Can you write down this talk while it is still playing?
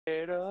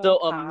So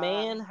a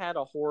man had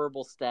a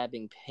horrible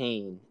stabbing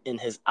pain in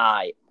his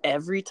eye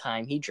every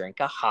time he drank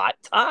a hot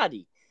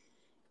toddy.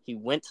 He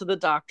went to the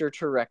doctor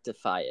to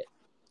rectify it.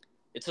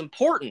 It's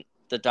important,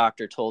 the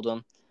doctor told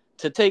him,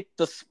 to take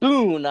the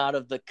spoon out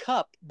of the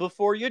cup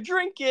before you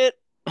drink it.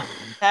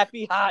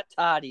 Happy Hot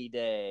Toddy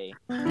Day.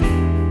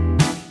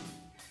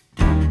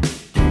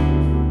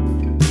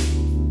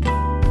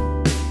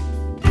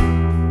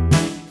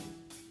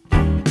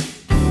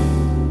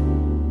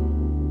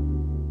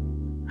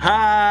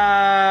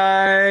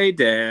 Hi,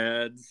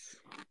 dads.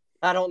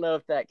 I don't know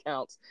if that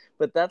counts,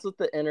 but that's what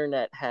the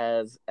internet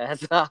has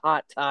as a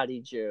hot toddy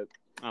joke.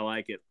 I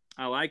like it.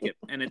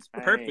 And it's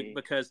perfect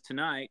because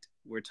tonight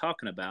we're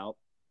talking about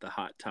the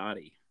hot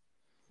toddy.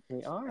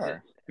 We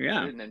are.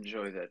 Yeah. I didn't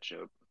enjoy that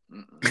joke.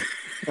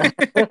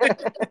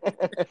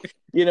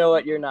 You know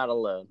what? You're not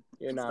alone.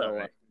 You're not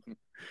alone.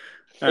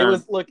 It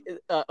was, look,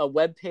 a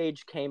web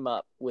page came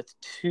up with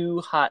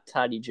 2 hot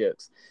toddy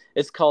jokes.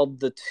 It's called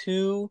the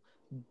 2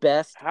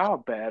 best. How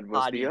bad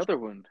was the other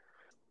one?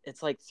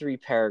 It's like 3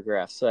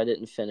 paragraphs, so I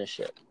didn't finish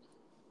it.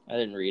 I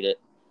didn't read it.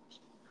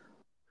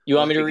 You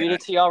want me to read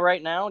it to y'all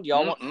right now? Do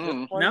y'all want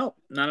this one? No,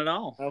 not at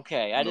all.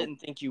 Okay, I didn't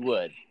think you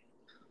would.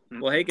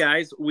 Well, hey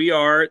guys, we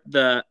are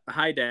the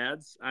Hi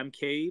Dads. I'm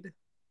Cade.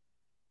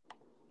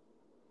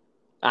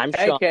 I'm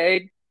Sean. Hey,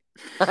 Cade.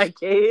 Hi,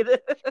 Cade.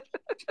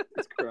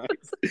 That's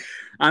Christ.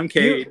 I'm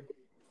Cade.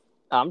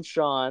 I'm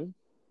Sean.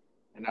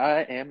 And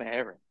I am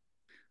Aaron.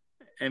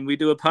 And we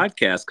do a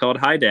podcast called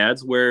Hi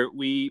Dads where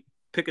we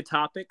pick a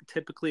topic,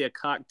 typically a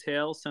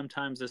cocktail,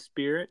 sometimes a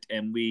spirit,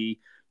 and we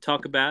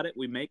talk about it.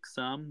 We make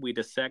some, we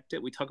dissect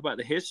it, we talk about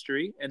the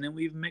history, and then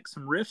we make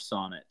some riffs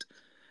on it.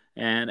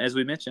 And as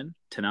we mentioned,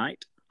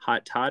 tonight,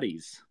 hot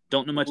toddies.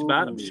 Don't know much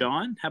about them.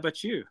 Sean, how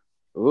about you?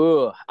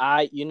 Ooh,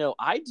 I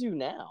do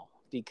now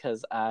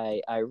because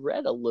I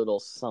read a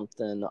little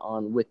something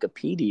on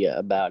Wikipedia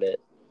about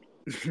it.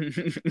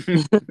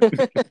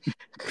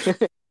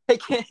 I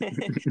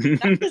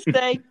have to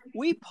say,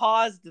 we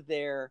paused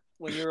there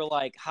when you were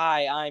like,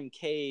 "Hi, I'm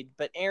Cade,"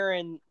 but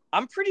Aaron,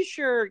 I'm pretty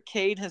sure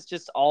Cade has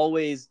just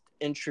always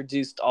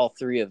introduced all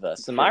 3 of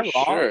us. Am I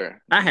wrong?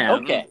 Sure. I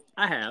have. Okay.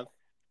 I have.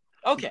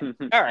 Okay.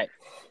 All right.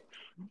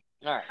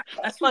 I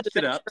switched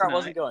it up. Sure I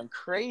wasn't going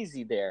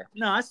crazy there.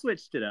 No, I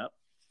switched it up.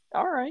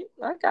 All right.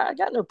 I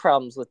got no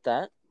problems with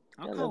that.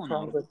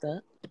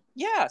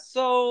 Yeah,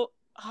 so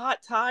hot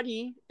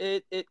toddy,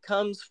 it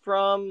comes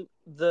from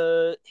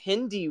the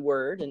Hindi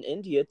word in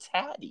India,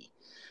 taddy,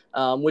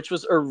 which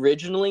was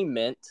originally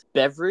meant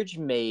beverage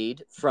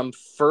made from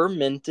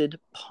fermented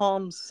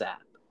palm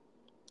sap.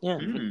 Yeah.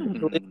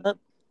 Believe that?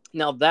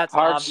 Now that's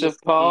hearts of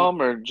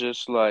palm or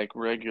just like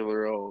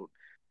regular old,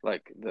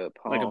 like the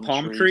palm like a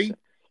palm tree?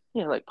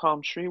 Yeah, like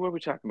palm tree. What are we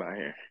talking about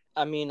here?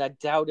 I mean, I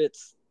doubt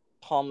it's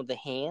palm of the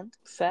hand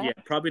sap. Yeah,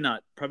 probably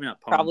not palm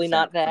probably sap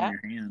not that.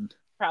 from your hand.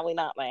 Probably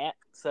not that.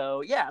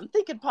 So yeah, I'm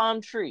thinking palm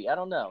tree. I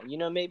don't know.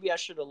 Maybe I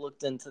should have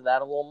looked into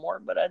that a little more,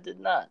 but I did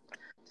not.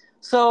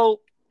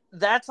 So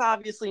that's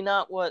obviously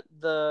not what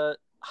the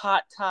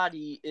hot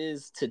toddy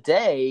is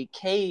today.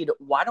 Cade,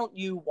 why don't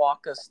you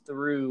walk us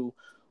through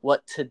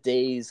what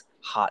today's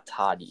hot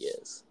toddy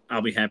is?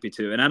 I'll be happy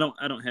to. And I don't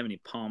have any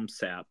palm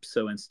sap,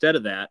 so instead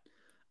of that,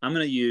 I'm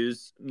going to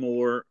use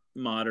more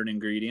modern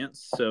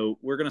ingredients. So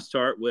we're going to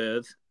start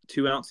with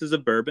 2 ounces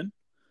of bourbon.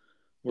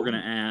 We're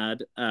going to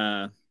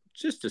add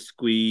just a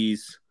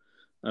squeeze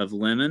of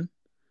lemon.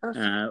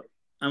 I'm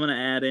going to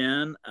add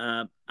in,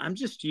 I'm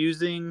just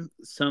using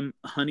some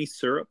honey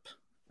syrup.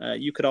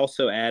 You could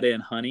also add in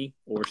honey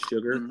or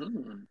sugar.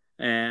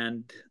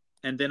 And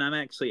then I'm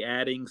actually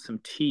adding some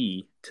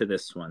tea to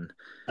this one.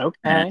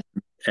 Okay.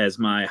 As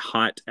my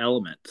hot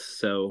element.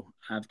 So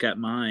I've got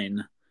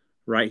mine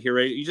right here.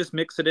 You just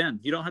mix it in.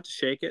 You don't have to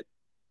shake it.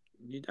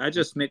 I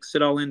just mix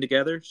it all in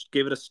together. Just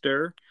give it a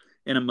stir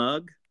in a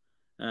mug.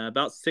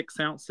 About 6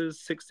 to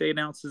 8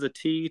 ounces of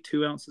tea,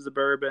 2 ounces of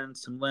bourbon,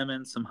 some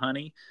lemon, some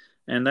honey,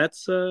 and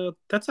that's a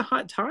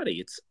hot toddy.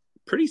 It's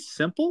pretty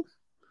simple.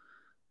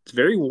 It's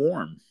very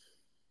warm.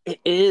 It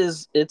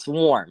is. It's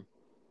warm,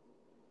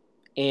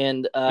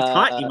 and it's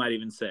hot. You might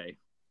even say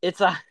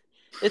it's a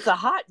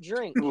hot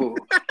drink.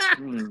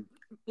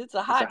 It's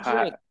a hot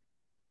drink.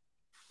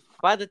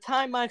 By the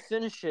time I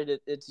finish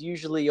it, it's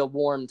usually a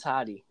warm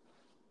toddy.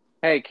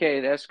 Hey,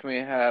 Kate, ask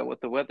me what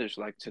the weather's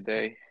like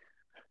today.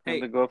 On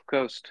the Gulf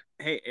Coast.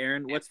 Hey,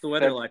 Aaron, what's the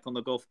weather like on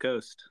the Gulf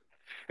Coast?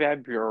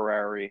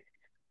 February.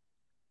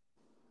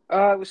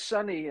 It was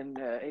sunny and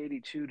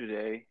 82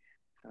 today.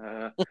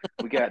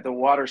 We got the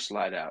water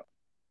slide out.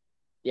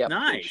 Yep.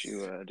 Nice. Which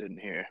you didn't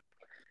hear.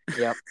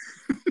 Yep.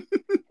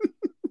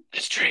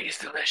 This drink is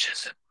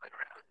delicious. Like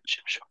around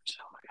gym shorts.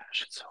 Oh my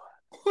gosh, it's so hot.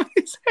 What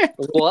is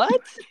happening?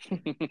 What?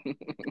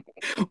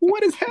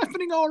 What is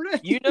happening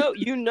already?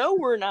 You know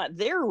we're not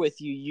there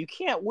with you. You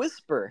can't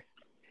whisper.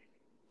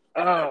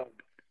 Oh.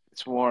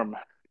 It's warm.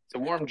 It's a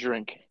warm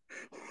drink.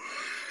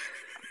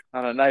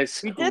 On a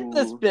nice, we did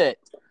this bit.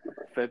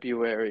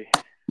 February.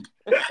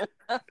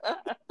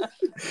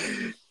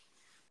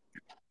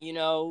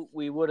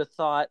 We would have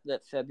thought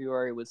that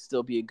February would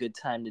still be a good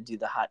time to do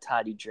the hot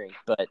toddy drink,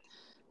 but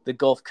the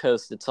Gulf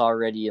Coast, it's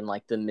already in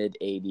like the mid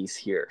 80s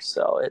here.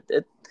 So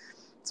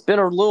it's been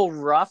a little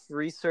rough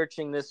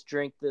researching this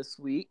drink this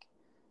week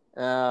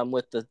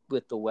with the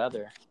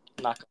weather.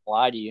 I'm not gonna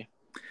lie to you.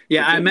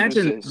 Yeah, I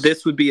imagine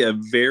this would be a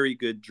very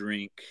good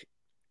drink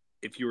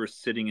if you were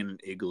sitting in an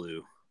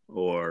igloo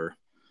or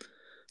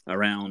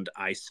around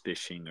ice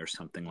fishing or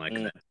something like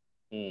that.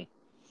 Mm.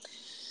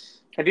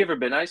 Have you ever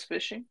been ice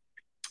fishing?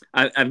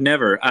 I've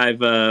never. I've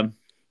been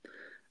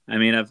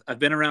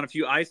around a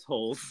few ice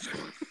holes.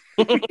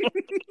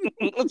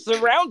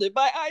 Surrounded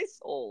by ice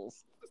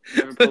holes.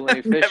 You ever pull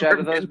any fish out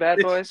of those bad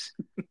boys?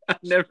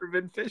 I've never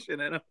been fishing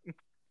in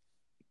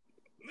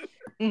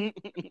them.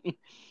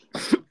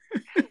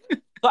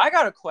 So I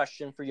got a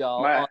question for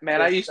y'all. I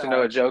used to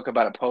know a joke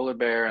about a polar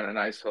bear and an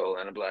ice hole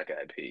and a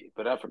black-eyed pea,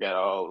 but I forgot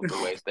all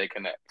the ways they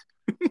connect.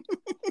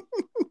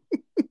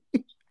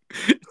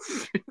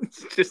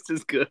 It's just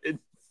as good.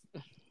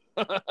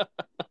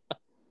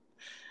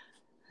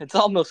 It's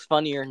almost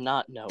funnier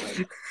not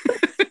knowing.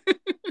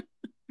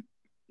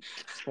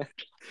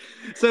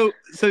 So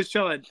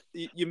Sean,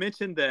 you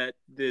mentioned that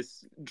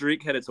this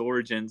drink had its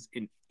origins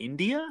in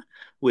India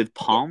with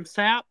palm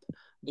sap.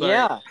 But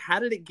yeah. How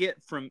did it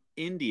get from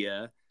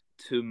India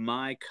to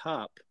my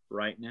cup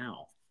right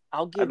now?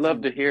 I'd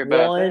love to hear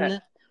about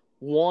that.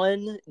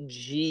 One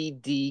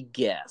GD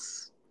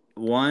guess.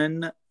 I'm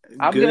going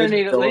to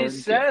need at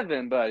least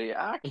 7, buddy.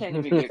 I can't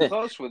even get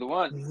close with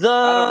one.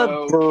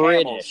 The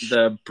British.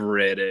 The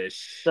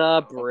British.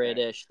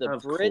 The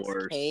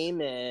Brits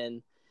came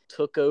in,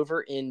 took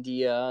over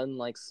India, and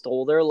like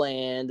stole their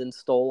land and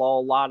stole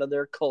a lot of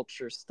their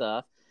culture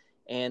stuff.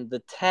 And the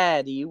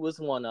Taddy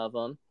was one of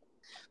them.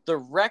 The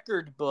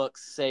record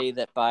books say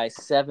that by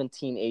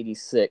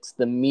 1786,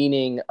 the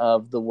meaning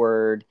of the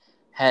word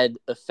had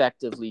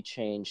effectively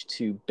changed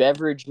to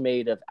beverage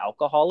made of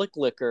alcoholic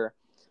liquor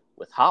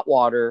with hot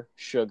water,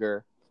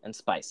 sugar, and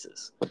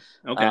spices.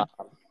 Okay.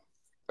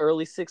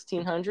 Early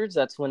 1600s,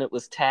 that's when it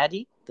was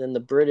Taddy. Then the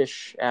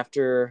British,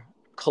 after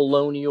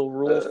colonial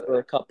rule for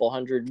a couple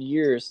hundred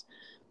years,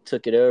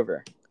 took it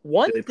over.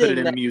 Did they put it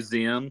in a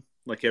museum?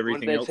 Like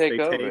everything else they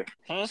take.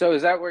 Huh? So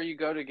is that where you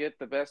go to get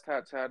the best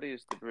hot toddy?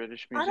 Is the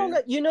British Museum? I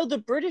don't know. The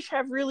British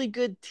have really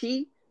good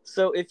tea.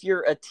 So if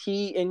you're a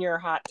tea in your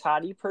hot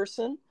toddy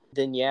person,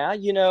 then yeah,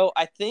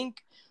 I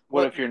think.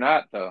 What if you're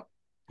not though?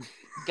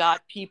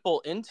 Got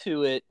people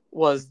into it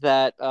was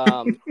that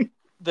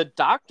the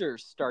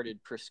doctors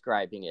started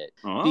prescribing it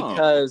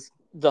because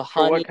the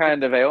honey. For what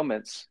kind of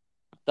ailments?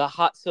 The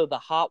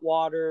hot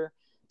water,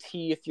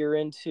 tea if you're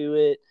into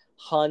it.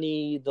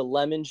 Honey, the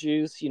lemon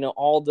juice,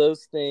 all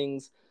those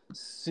things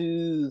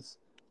soothe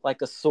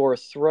like a sore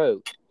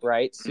throat,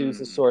 right? Soothes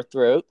a sore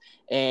throat.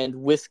 And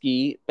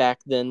whiskey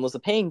back then was a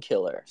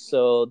painkiller.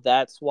 So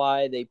that's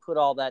why they put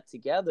all that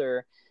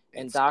together.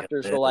 And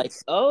doctors were like,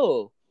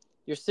 oh,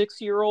 your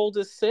 6-year-old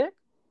is sick?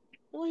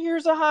 Well,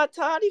 here's a hot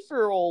toddy for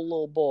your old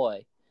little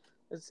boy.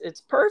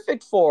 It's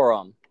perfect for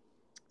him.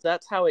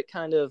 That's how it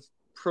kind of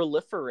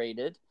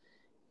proliferated.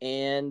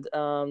 And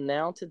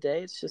now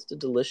today it's just a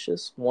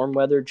delicious warm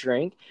weather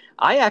drink.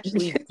 I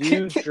actually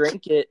do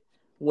drink it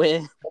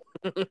when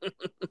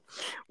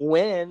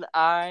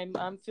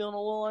I'm feeling a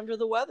little under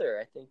the weather.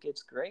 I think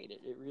it's great.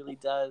 It really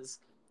does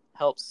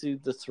help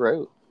soothe the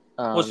throat.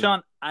 Well,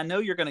 Sean, I know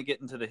you're going to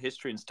get into the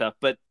history and stuff,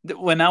 but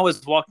when I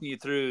was walking you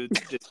through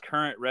this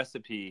current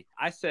recipe,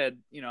 I said,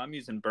 I'm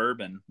using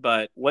bourbon,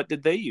 but what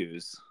did they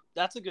use?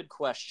 That's a good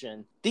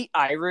question. The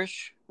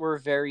Irish were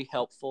very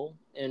helpful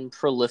in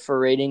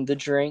proliferating the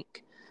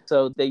drink.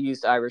 So they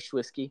used Irish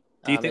whiskey.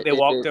 Do you think they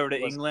walked over to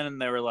England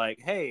and they were like,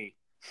 hey.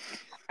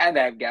 And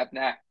I've got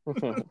that.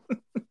 Top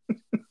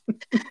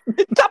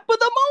of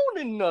the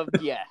morning of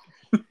ya.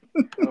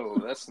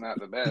 Oh, that's not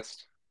the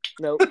best.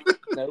 Nope.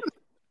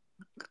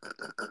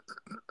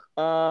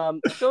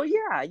 So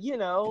yeah,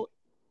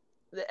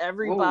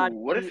 everybody. Ooh,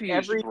 what if you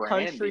every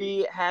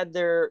country had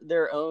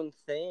their own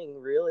thing,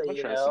 really. I'm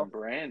try some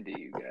brandy,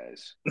 you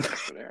guys.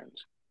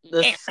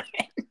 The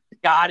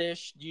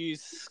Scottish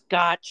used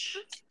Scotch.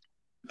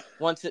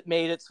 Once it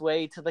made its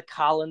way to the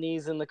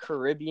colonies in the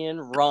Caribbean,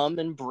 rum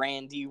and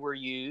brandy were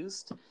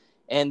used.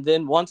 And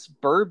then once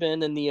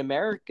bourbon in the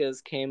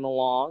Americas came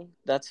along,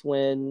 that's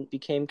when it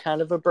became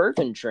kind of a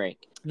bourbon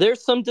drink.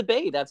 There's some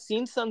debate. I've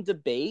seen some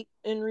debate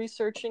in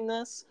researching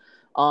this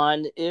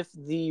on if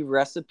the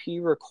recipe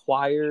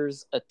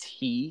requires a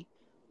tea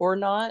or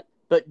not.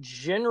 But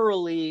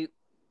generally,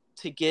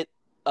 to get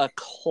a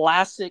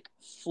classic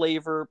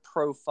flavor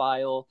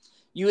profile,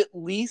 you at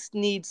least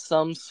need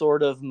some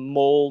sort of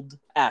mold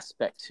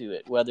aspect to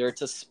it, whether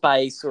it's a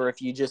spice or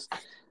if you just...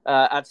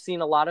 I've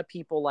seen a lot of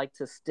people like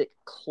to stick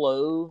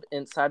clove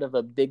inside of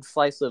a big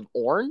slice of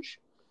orange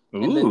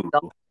and then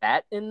dump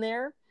that in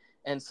there.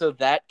 And so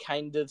that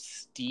kind of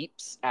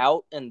steeps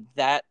out, and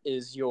that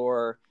is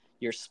your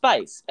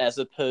spice, as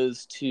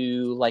opposed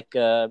to like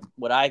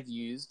what I've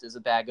used is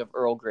a bag of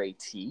Earl Grey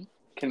tea.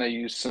 Can I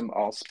use some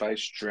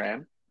allspice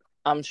dram?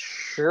 I'm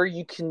sure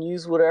you can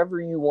use whatever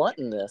you want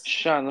in this.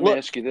 Sean, let me Look,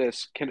 ask you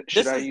this: should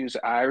this I is. use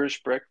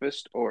Irish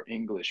breakfast or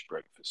English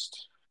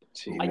breakfast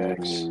tea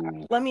bags?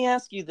 Ooh. Let me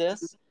ask you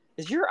this: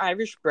 is your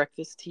Irish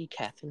breakfast tea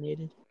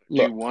caffeinated? Do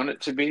you Look, want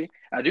it to be?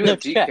 I do no have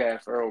check.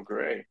 decaf Earl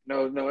Grey.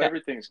 No, check.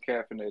 everything's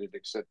caffeinated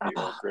except the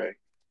Earl Grey.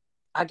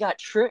 I got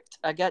tricked.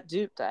 I got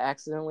duped. I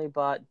accidentally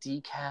bought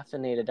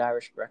decaffeinated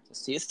Irish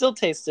breakfast tea. It still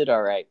tasted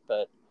all right,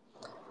 but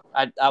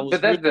I was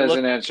But really that doesn't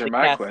looking for answer the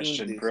my caffeine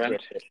question, boost friend.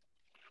 with it.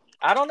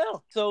 I don't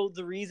know. So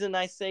the reason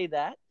I say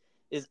that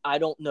is I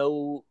don't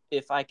know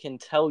if I can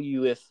tell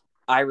you if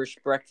Irish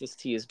breakfast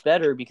tea is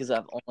better because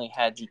I've only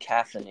had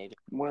decaffeinated.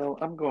 Well,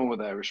 I'm going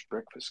with Irish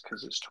breakfast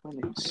because it's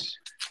 20s.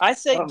 I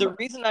say the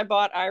reason I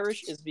bought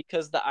Irish is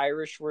because the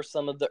Irish were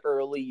some of the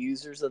early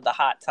users of the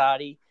hot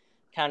toddy.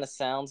 Kind of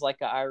sounds like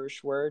an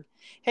Irish word.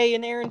 Hey,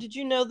 and Aaron, did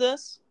you know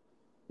this?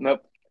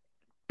 Nope.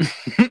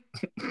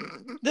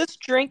 This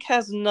drink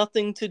has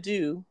nothing to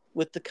do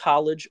with the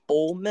college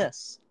Ole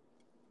Miss.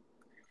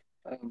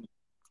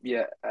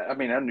 Yeah, I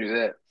mean, I knew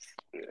that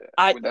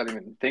I without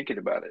even thinking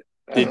about it.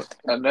 Did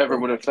I never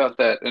would have thought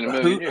that in a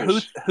million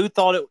years. who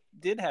thought it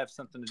did have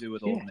something to do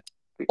with Ole Yeah,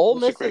 Miss? Ole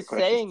that's a great Miss's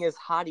question. saying is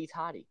hotty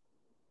toddy.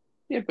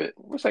 Yeah, but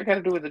what's that got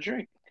to do with the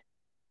drink?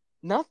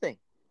 Nothing.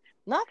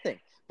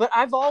 But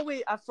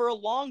for a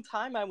long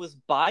time, I was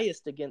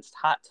biased against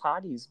hot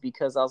toddies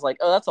because I was like,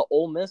 oh, that's an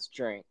Ole Miss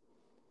drink.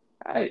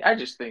 I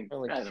just think I I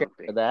don't care don't for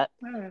think that.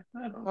 I I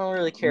don't don't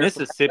really know. care for that.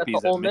 That's an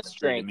Mississippi's a Ole Miss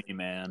mystery to drink. me,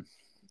 man.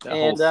 That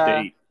whole And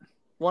state.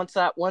 once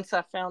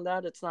I found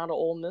out it's not an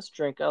Ole Miss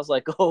drink, I was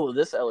like, oh,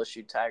 this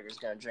LSU Tiger's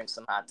gonna drink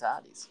some hot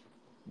toddies.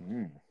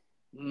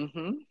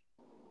 Mm-hmm.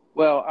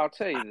 Well, I'll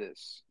tell you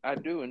this. I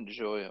do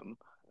enjoy them.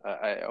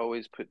 I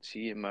always put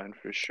tea in mine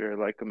for sure. I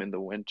like them in the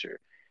winter.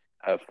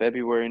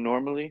 February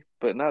normally,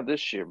 but not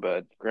this year,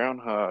 bud.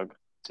 Groundhog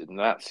did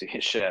not see a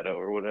shadow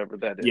or whatever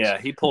that is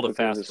Yeah, he pulled a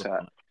because fast it's one hot.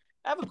 on it.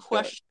 I have a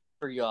question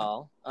for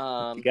y'all.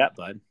 What you got,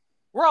 bud?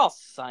 We're all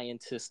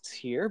scientists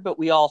here, but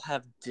we all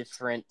have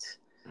different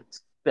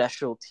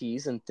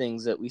specialties and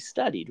things that we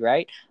studied,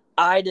 right?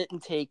 I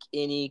didn't take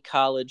any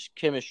college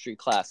chemistry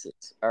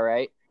classes, all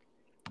right?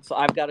 So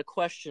I've got a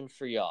question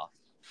for y'all.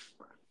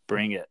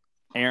 Bring it.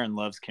 Aaron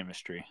loves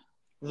chemistry.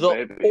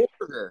 Baby.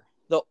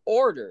 The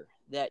order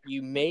that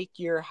you make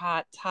your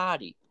hot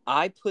toddy.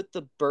 I put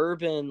the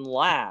bourbon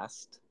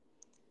last,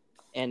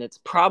 and it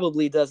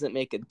probably doesn't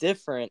make a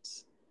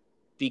difference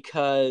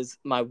because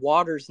my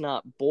water's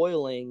not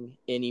boiling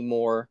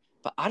anymore,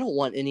 but I don't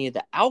want any of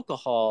the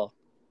alcohol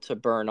to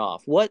burn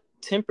off. What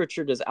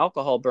temperature does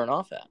alcohol burn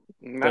off at?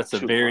 That's a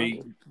Too very,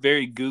 hot.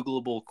 very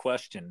Googleable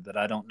question that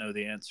I don't know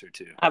the answer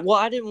to.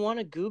 I didn't want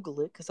to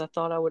Google it because I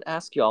thought I would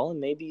ask y'all and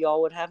maybe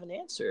y'all would have an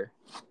answer.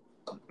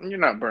 You're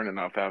not burning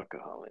off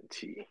alcohol in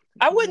tea.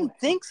 I wouldn't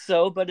think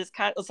so, but it's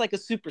like a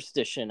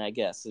superstition, I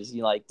guess. Is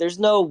you like, there's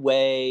no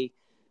way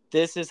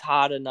this is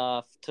hot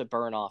enough to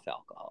burn off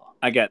alcohol.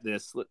 I got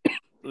this. Let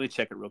me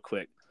check it real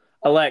quick.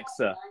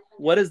 Alexa,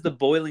 what is the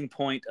boiling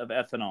point of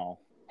ethanol?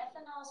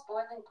 Ethanol's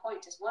boiling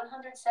point is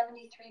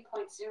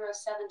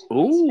 173.07 degrees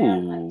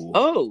Fahrenheit.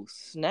 Oh,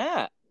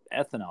 snap.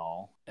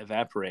 Ethanol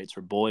evaporates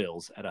or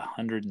boils at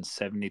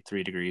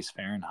 173 degrees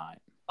Fahrenheit.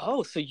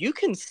 Oh, so you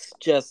can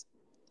just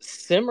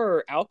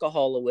simmer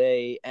alcohol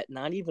away at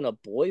not even a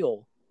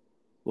boil.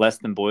 Less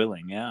than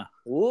boiling, yeah.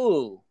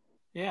 Ooh.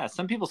 Yeah,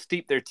 some people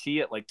steep their tea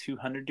at like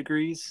 200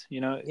 degrees,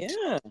 Yeah.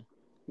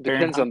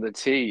 Depends on the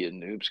tea, you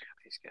noobs,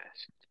 these guys.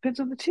 Depends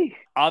on the tea.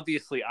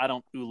 Obviously, I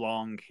don't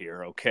oolong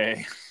here,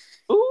 okay?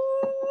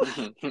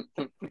 Ooh.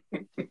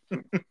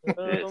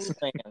 Yes.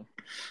 Man.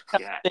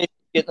 Yeah.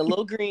 Getting a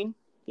little green.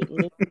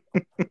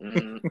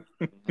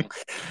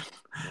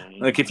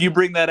 Look, if you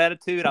bring that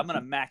attitude, I'm going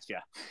to match you.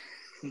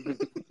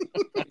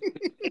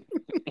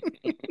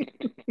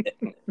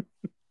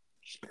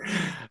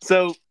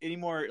 So, any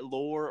more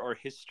lore or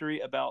history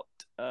about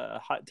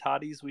hot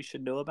toddies we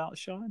should know about,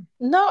 Sean?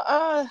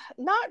 No,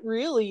 not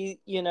really.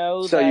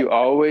 So you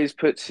always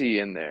put tea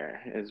in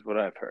there, is what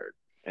I've heard,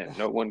 and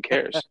no one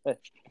cares.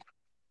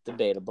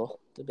 Debatable.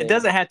 It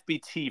doesn't have to be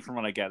tea, from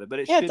what I gather, but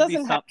it should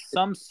be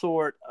some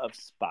sort of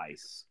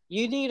spice.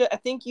 I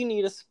think you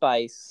need a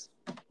spice.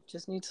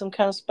 Just need some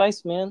kind of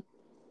spice, man.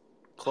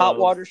 Clove, hot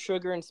water,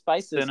 sugar, and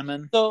spices.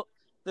 Cinnamon. So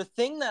the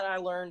thing that I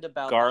learned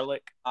about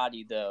garlic,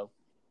 toddy, though,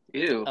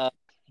 Ew.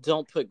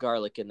 Don't put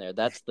garlic in there.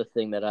 That's the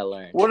thing that I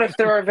learned. What if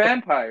there are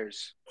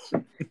vampires?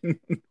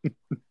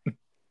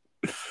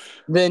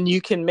 Then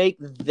you can make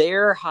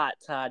their hot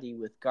toddy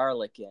with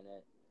garlic in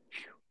it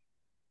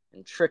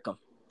and trick them.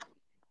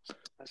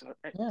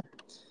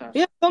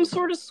 Yeah, some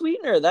sort of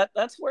sweetener.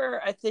 That's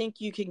where I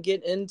think you can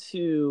get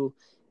into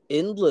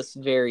endless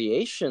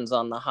variations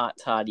on the hot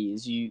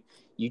toddies. You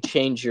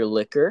change your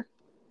liquor.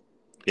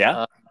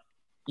 Yeah.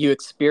 You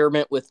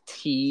experiment with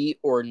tea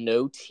or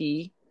no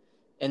tea.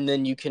 And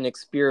then you can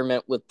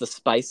experiment with the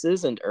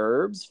spices and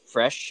herbs,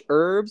 fresh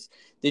herbs.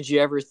 Did you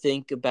ever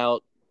think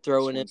about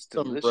throwing in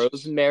some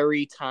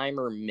rosemary, thyme,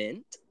 or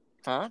mint?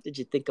 Huh? Did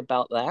you think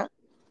about that?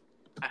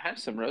 I have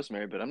some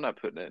rosemary, but I'm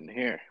not putting it in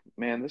here.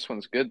 Man, this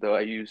one's good, though.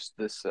 I used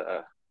this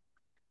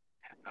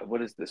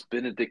what is this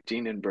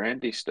Benedictine and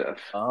brandy stuff?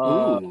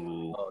 Oh,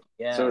 Ooh. So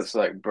yes. it's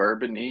like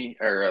bourbony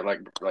or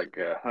like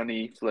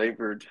honey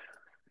flavored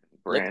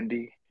Look,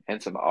 brandy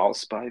and some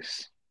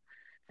allspice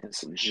and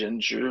some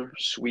ginger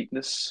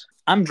sweetness.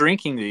 I'm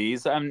drinking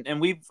these, and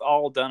we've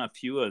all done a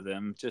few of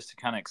them just to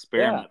kind of yeah.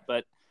 experiment.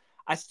 But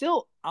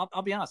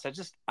I'll be honest,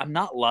 I'm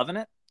not loving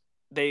it.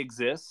 They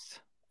exist,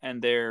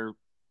 and they're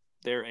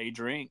a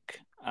drink,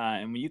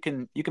 and you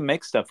can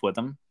make stuff with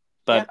them.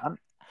 Yeah. But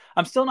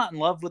I'm still not in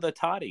love with a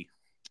toddy.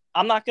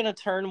 I'm not gonna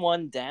turn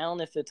one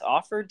down if it's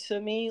offered to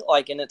me,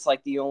 like, and it's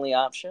like the only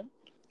option.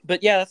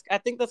 But yeah, I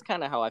think that's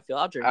kind of how I feel.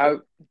 I'll drink it. I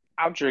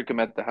I'll drink them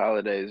at the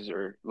holidays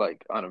or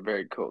like on a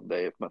very cold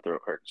day if my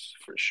throat hurts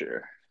for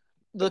sure.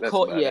 The But that's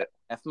cold, about yeah. it.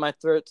 If my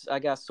throat's, I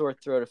got a sore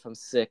throat. If I'm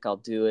sick, I'll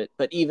do it.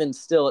 But even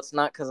still, it's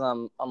not because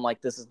I'm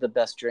like this is the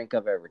best drink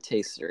I've ever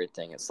tasted or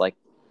anything. It's like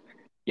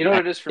You know I,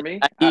 what it is for me?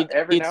 I need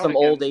Every now and some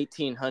old again,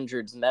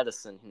 1800s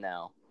medicine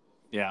now.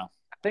 Yeah,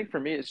 I think for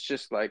me it's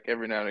just like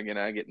every now and again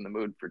I get in the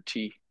mood for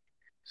tea.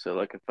 So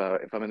like if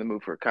I'm in the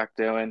mood for a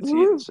cocktail and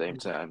tea at the same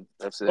time,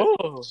 that's it.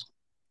 Oh,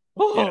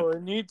 yeah. I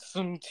need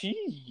some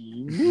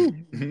tea.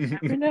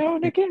 Every now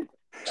and again.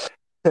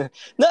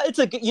 No, it's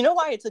a good. You know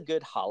why it's a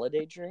good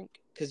holiday drink?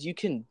 Because you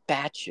can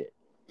batch it.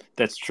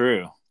 That's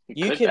true.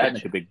 You Could can I'd batch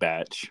make it. a big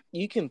batch.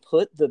 you can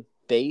put the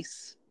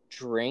base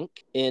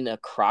drink in a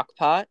crock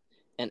pot,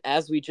 and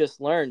as we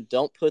just learned,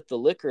 don't put the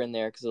liquor in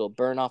there because it'll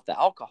burn off the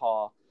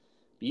alcohol.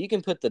 But you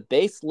can put the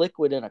base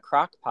liquid in a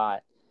crock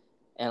pot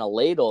and a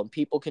ladle, and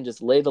people can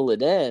just ladle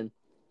it in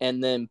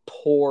and then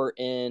pour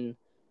in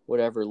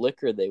whatever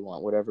liquor they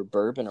want, whatever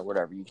bourbon or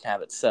whatever. You can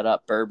have it set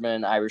up: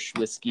 bourbon, Irish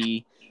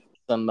whiskey,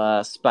 some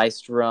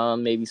spiced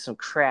rum, maybe some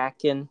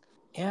Kraken.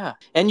 Yeah,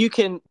 and you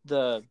can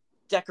the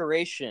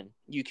decoration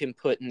you can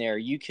put in there.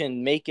 You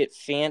can make it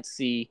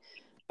fancy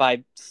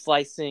by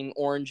slicing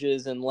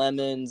oranges and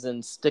lemons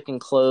and sticking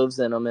cloves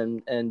in them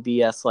and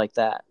BS like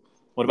that.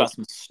 What about Make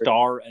some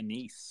star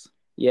anise?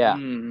 yeah,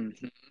 Mm.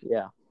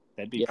 yeah,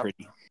 That'd be yep,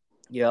 pretty.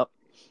 yep.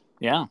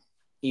 Yeah.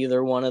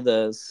 Either one of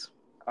those.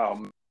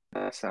 Oh,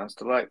 that sounds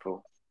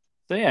delightful.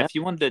 So yeah, Yeah. if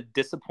you wanted to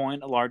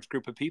disappoint a large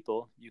group of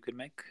people, you could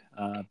make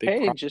a big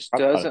Hey, crock, just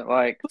crock pot. doesn't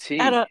like At tea.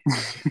 a at a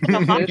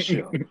hot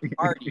Official.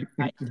 party,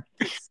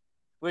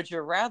 would you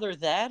rather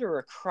that or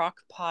a crock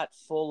pot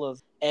full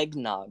of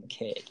eggnog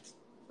cake?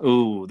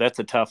 Ooh, that's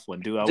a tough one.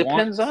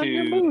 Depends on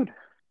your mood.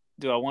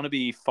 Do I want to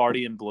be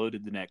farty and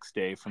bloated the next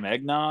day from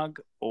eggnog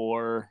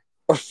or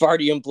Or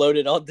farty and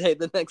bloated all day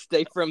the next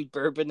day from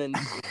bourbon and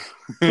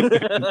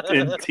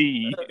and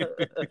tea?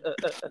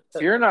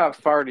 If you're not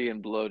farty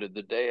and bloated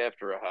the day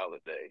after a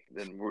holiday,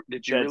 then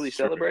did you That's really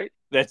true. celebrate?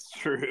 That's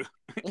true.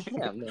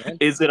 Yeah, man.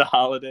 Is it a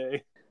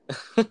holiday?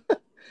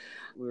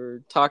 We're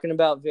talking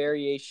about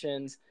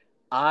variations.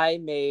 I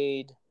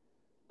made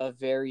a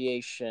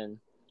variation,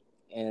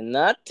 and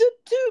not to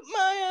toot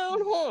my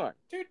own horn,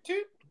 Toot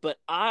toot. but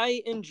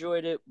I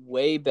enjoyed it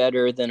way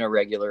better than a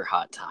regular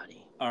hot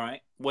toddy. All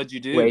right. What'd you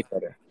do? Way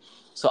better.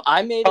 So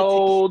I made a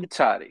Old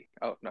toddy.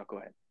 Oh no, go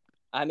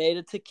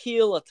ahead.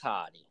 tequila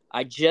toddy.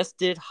 I just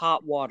did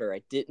hot water.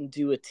 I didn't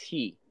do a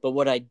tea. But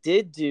what I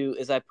did do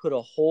is I put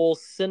a whole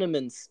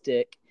cinnamon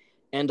stick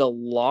and a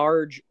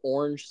large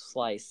orange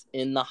slice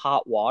in the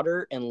hot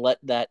water and let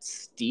that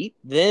steep.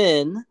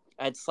 Then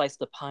I'd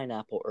sliced a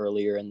pineapple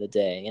earlier in the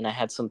day and I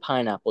had some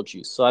pineapple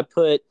juice. So I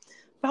put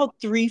about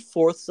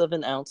 3/4 of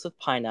an ounce of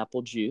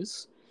pineapple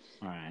juice.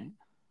 All right.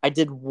 I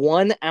did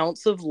 1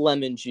 ounce of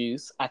lemon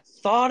juice. I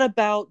thought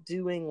about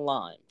doing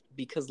lime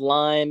because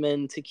lime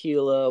and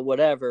tequila,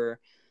 whatever.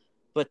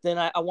 But then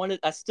I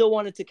still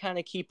wanted to kind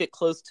of keep it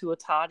close to a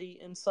toddy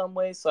in some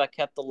ways, so I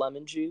kept the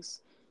lemon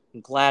juice. I'm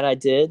glad I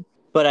did.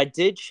 But I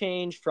did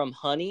change from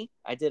honey.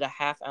 I did a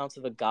 1/2 ounce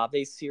of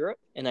agave syrup,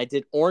 and I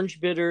did orange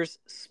bitters,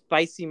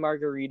 spicy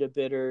margarita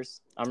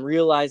bitters. I'm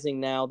realizing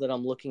now that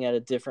I'm looking at a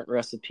different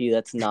recipe.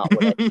 That's not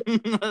what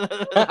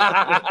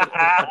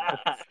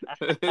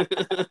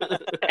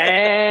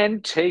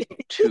And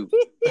take 2.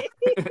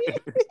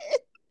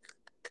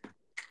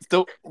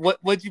 So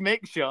what'd you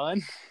make,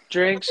 Sean?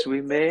 Drinks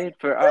we made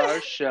for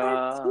our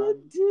Sean.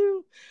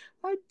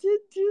 I did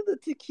do the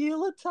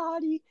tequila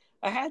toddy.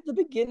 I had the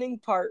beginning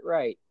part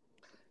right.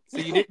 So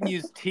you didn't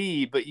use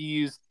tea, but you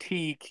used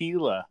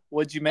tequila.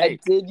 What'd you I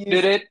make? did use.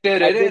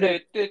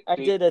 I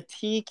did a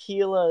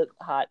tequila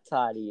hot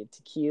toddy, a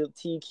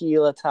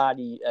tequila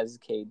toddy, as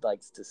Cade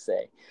likes to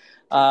say.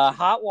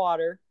 Hot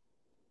water.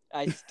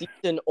 I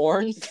steeped an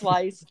orange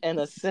slice and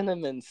a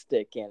cinnamon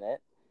stick in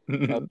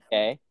it.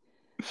 Okay.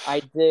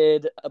 I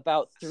did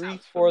about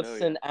Sounds 3/4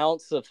 familiar. an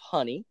ounce of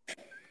honey,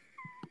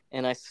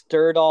 and I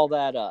stirred all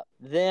that up.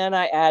 Then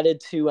I added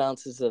 2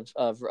 ounces of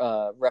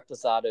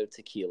reposado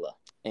tequila,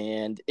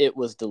 and it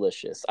was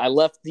delicious. I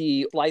left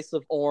the slice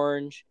of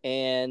orange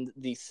and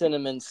the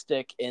cinnamon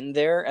stick in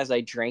there as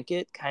I drank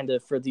it, kind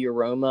of for the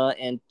aroma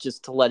and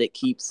just to let it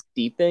keep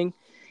steeping.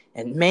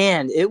 And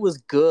man, it was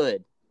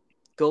good.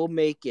 Go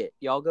make it.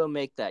 Y'all go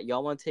make that.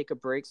 Y'all want to take a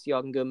break so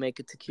y'all can go make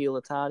a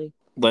tequila toddy?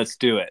 Let's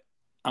do it.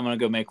 I'm gonna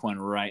go make one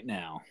right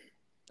now.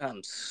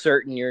 I'm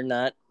certain you're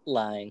not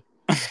lying.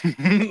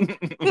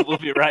 We'll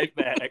be right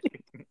back.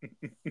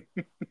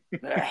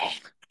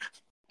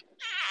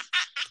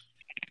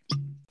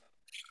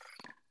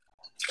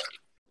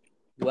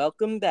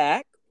 Welcome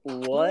back.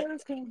 What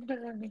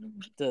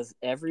does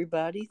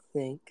everybody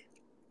think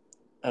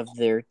of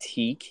their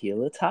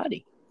tequila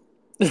toddy?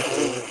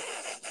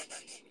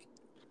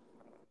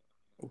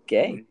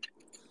 Okay.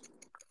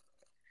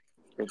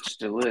 It's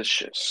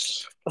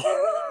delicious.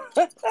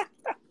 I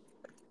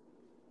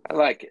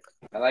like it.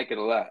 I like it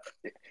a lot.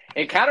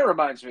 It kind of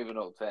reminds me of an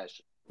old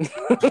fashioned.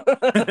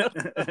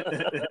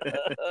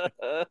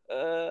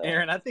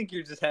 Aaron, I think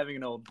you're just having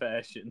an old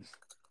fashioned.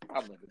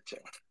 I'm gonna tell.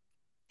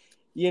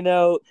 You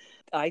know,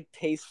 I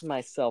paced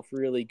myself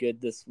really good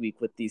this week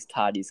with these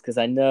toddies because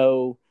I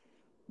know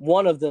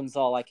one of them's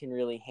all I can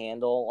really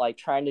handle. Like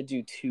trying to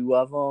do two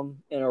of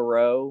them in a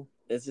row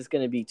is just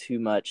going to be too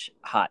much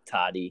hot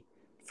toddy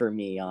for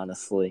me,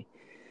 honestly.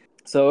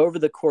 So over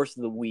the course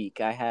of the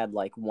week, I had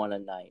like one a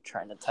night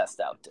trying to test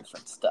out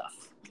different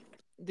stuff.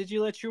 Did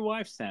you let your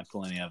wife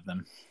sample any of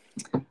them?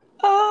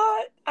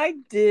 I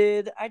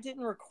did. I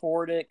didn't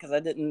record it because I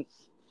didn't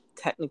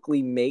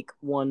technically make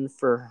one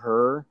for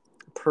her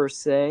per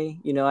se.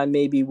 You know, I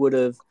maybe would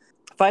have,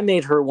 if I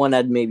made her one,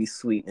 I'd maybe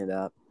sweeten it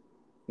up.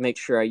 Make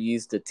sure I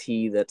used a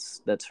tea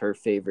that's her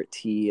favorite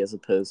tea as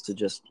opposed to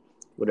just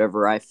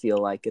whatever I feel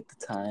like at the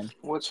time.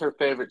 What's her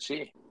favorite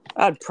tea?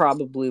 I'd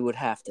probably would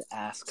have to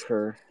ask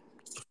her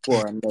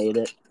before I made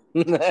it.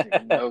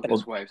 No,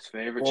 his wife's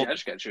favorite tea. I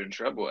just got you in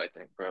trouble, I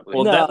think, probably.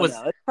 Well, no, it's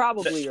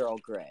probably Earl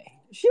Grey.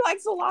 She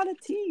likes a lot of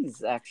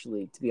teas,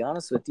 actually, to be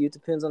honest with you. It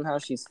depends on how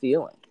she's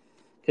feeling.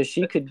 Because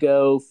she could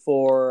go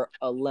for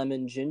a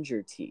lemon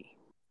ginger tea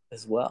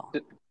as well.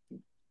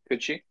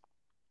 Could she?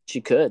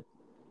 She could,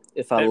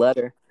 if I let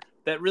her.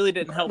 That really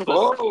didn't help us.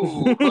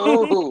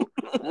 Whoa!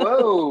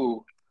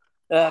 Whoa!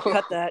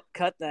 Cut that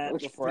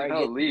before I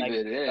get leave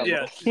it in.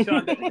 Yeah,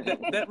 Sean,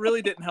 that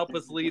really didn't help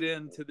us lead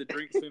into the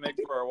drinks we make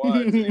for our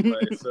wives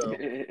anyway. So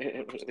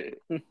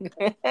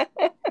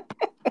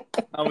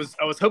I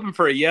was hoping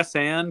for a yes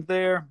and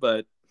there,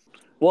 but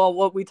well,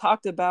 what we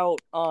talked about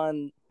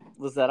on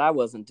was that I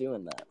wasn't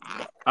doing that.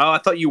 Oh, I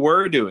thought you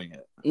were doing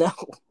it. No,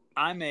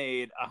 I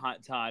made a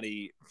hot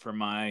toddy for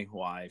my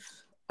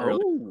wife earlier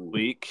this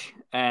week,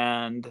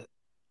 and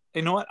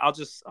you know what?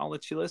 I'll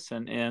let you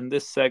listen in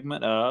this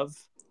segment of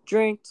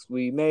drinks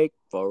we make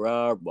for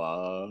our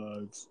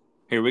wives.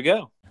 Here we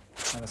go.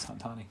 That is hot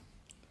toddy.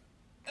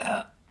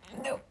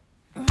 No.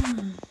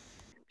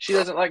 She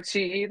doesn't like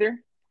tea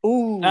either?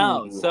 Ooh.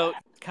 No, so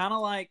kind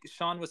of like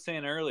Sean was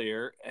saying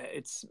earlier,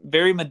 it's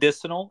very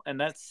medicinal, and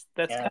that's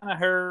kind of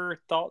her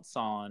thoughts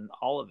on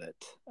all of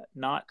it.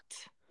 Not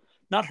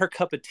her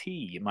cup of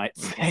tea, you might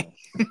say.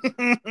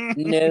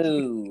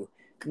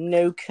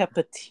 No cup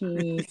of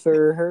tea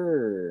for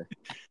her.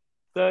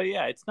 So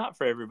yeah, it's not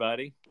for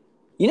everybody.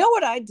 You know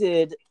what I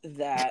did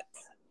that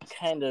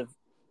kind of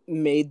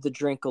made the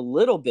drink a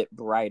little bit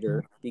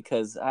brighter,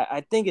 because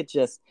I think it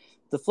just,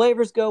 the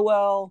flavors go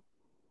well,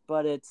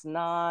 but it's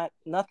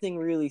nothing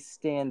really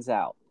stands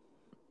out.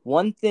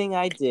 One thing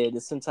I did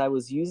is, since I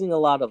was using a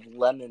lot of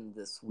lemon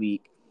this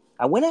week,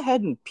 I went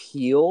ahead and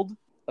peeled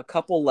a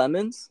couple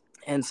lemons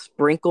and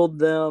sprinkled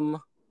them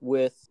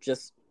with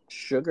just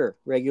sugar,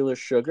 regular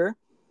sugar,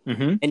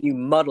 and you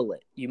muddle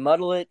it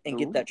and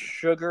get that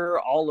sugar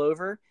all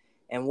over.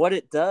 And what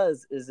it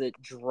does is it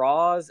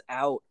draws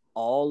out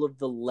all of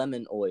the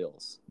lemon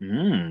oils.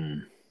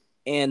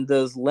 And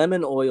those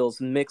lemon oils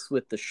mix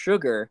with the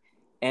sugar,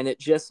 and it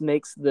just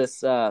makes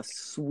this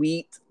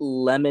sweet,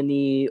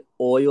 lemony,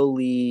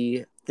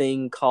 oily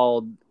thing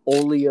called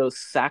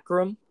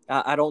oleosaccharum.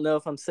 I don't know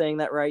if I'm saying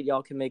that right.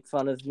 Y'all can make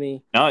fun of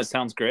me. No, it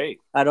sounds great.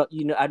 I don't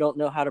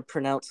know how to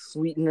pronounce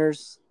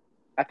sweeteners.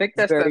 I think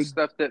that's that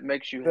stuff that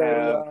makes you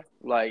have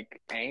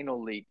like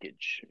anal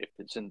leakage if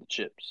it's in the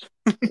chips.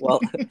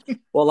 Well,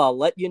 I'll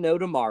let you know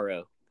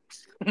tomorrow.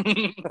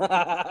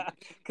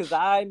 Because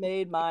I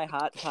made my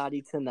hot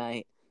toddy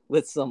tonight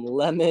with some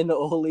lemon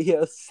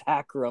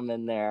oleosaccharum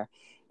in there,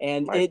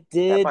 and it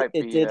did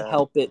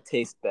help it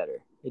taste better.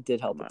 It did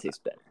help it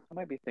taste better. I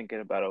might be thinking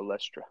about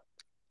Olestra.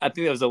 I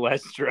think that was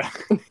Olestra.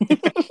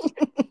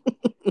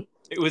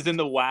 It was in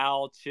the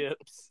Wow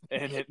chips,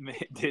 and it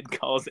did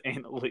cause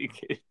anal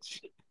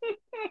leakage.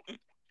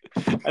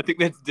 I think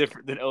that's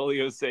different than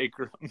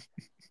oleosaccharum.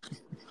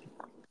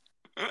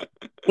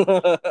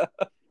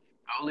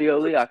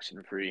 Ole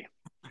oxen free.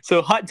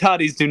 So hot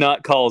toddies do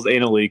not cause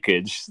anal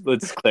leakage.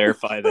 Let's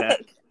clarify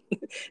that.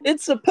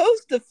 It's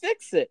supposed to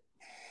fix it.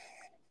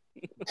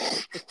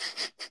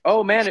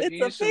 Oh man, if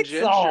you use some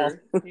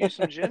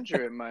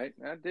ginger, it might.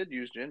 I did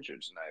use ginger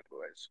tonight,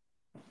 boys.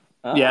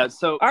 Yeah.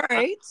 So all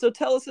right. So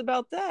tell us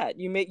about that.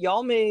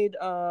 Y'all made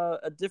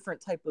a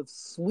different type of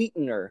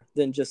sweetener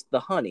than just the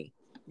honey.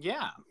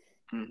 Yeah.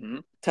 Mm-hmm.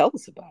 Tell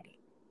us about it.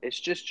 It's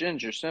just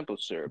ginger simple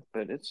syrup,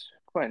 but it's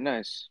quite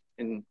nice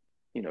in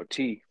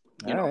tea.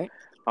 You know.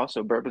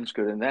 Also, bourbon's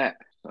good in that.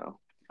 So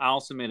I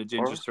also made a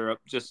ginger syrup.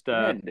 Just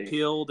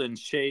peeled and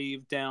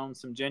shaved down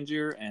some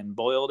ginger and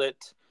boiled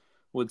it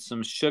with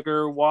some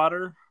sugar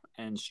water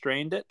and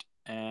strained it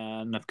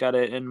and I've got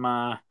it in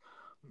my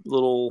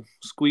little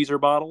squeezer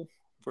bottle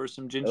for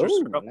some ginger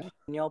syrup.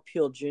 When y'all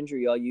peel ginger,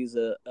 y'all use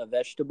a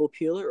vegetable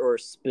peeler or a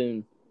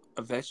spoon?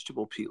 A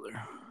vegetable peeler.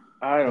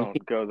 I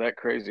don't go that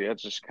crazy. I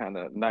just kind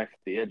of knife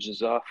the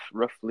edges off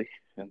roughly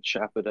and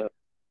chop it up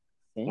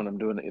when I'm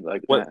doing it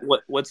like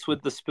that. What's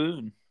with the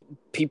spoon?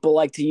 People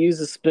like to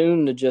use a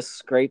spoon to just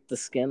scrape the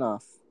skin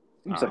off.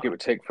 Seems like it would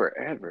take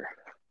forever.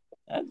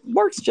 It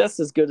works just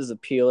as good as a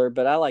peeler,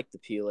 but I like the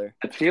peeler.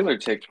 The peeler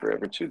takes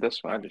forever too.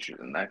 That's why I just use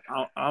a knife.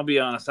 I'll be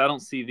honest. I don't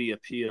see the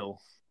appeal.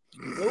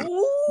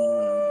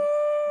 Ooh.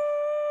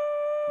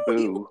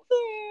 Boo.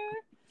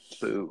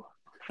 Boo.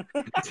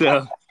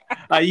 So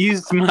I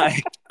used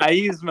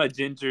my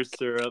ginger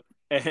syrup,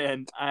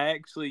 and I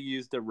actually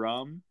used a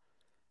rum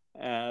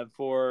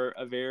for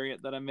a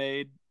variant that I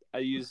made. I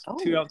used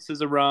 2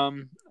 ounces of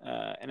rum,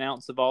 an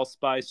ounce of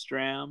allspice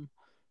dram,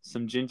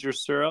 some ginger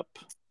syrup,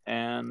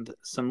 and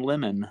some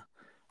lemon,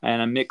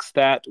 and I mixed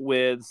that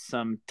with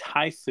some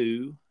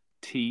Thai-fu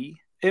tea.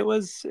 It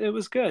was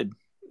good.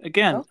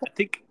 Again, I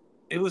think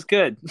it was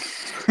good.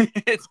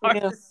 It's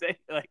hard to say.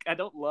 Like, I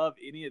don't love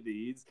any of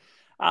these.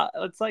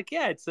 It's like,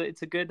 it's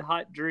a good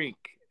hot drink,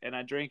 and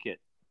I drink it.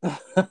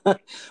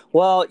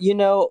 Well,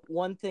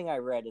 one thing I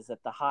read is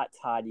that the Hot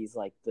Toddy is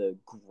like the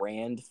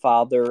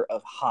grandfather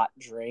of hot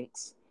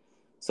drinks.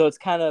 So it's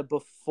kind of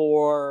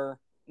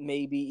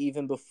maybe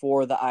even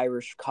before the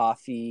Irish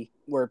coffee,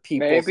 where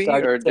people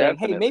started saying,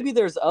 hey, maybe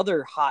there's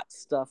other hot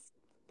stuff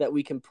that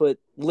we can put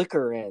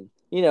liquor in.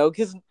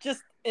 Because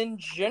just in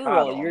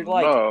general, you're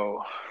like,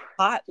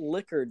 hot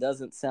liquor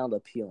doesn't sound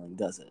appealing,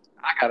 does it?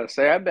 I gotta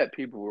say, I bet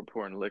people were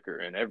pouring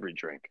liquor in every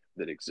drink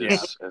that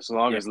exists, as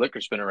long as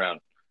liquor's been around.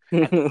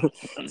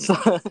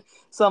 So,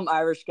 some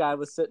Irish guy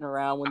was sitting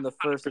around when the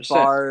first 100%.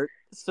 Bar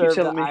served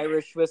the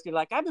Irish whiskey.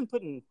 Like, I've been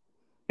putting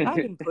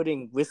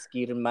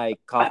whiskey in my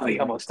coffee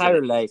my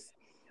entire life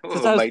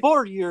since I was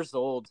 4 years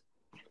old.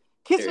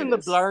 Kissing the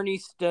Blarney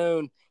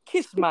Stone,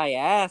 kiss my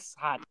ass,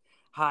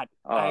 hot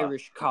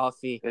Irish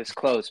coffee. It's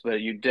close,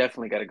 but you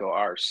definitely got to go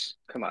arse.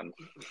 Come on.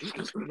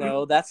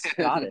 No, that's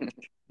Scottish.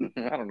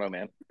 I don't know,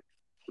 man.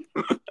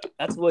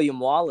 That's William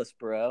Wallace,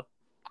 bro.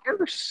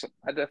 Arse.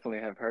 I definitely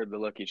have heard the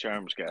Lucky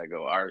Charms guy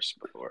go arse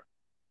before.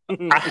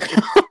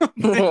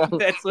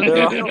 That's what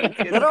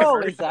they're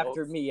always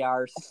after me,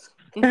 arse.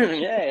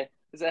 Yeah.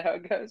 Is that how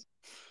it goes?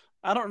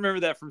 I don't remember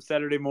that from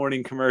Saturday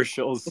morning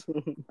commercials.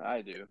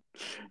 I do.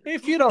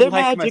 If you don't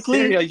like my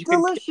cereal, you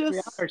delicious. Can kiss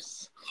me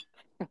arse.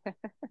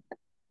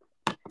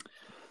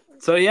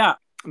 So yeah,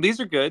 these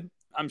are good.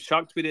 I'm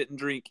shocked we didn't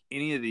drink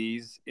any of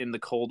these in the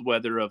cold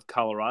weather of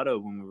Colorado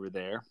when we were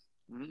there.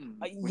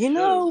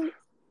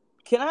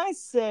 Can I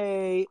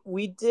say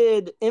we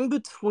did, in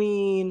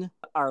between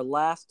our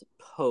last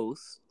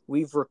post,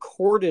 we've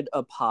recorded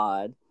a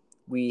pod,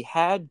 we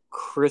had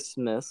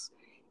Christmas,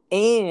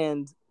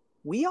 and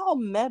we all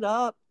met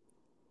up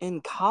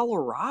in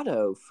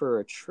Colorado for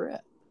a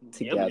trip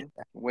together.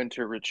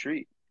 Winter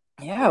retreat.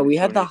 Yeah, we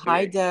had the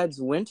High Dad's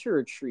winter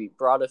retreat,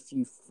 brought a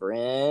few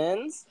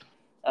friends.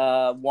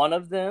 One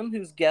of them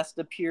whose guest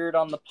appeared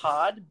on the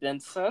pod,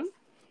 Benson,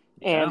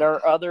 and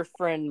our other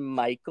friend,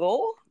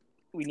 Michael.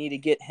 We need to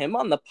get him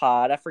on the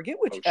pod. I forget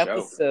which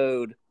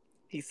episode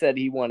he said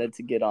he wanted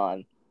to get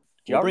on.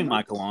 We'll bring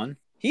Michael on.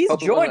 He's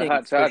joining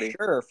for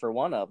sure for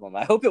one of them.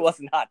 I hope it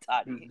wasn't Hot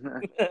Toddy.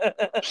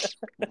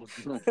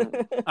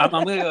 I'm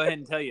going to go ahead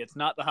and tell you, it's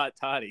not the Hot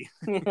Toddy.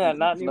 Yeah,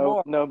 not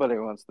anymore. Nobody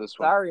wants this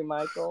one. Sorry,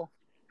 Michael.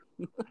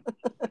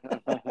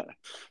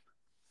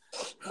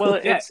 Well,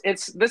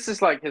 this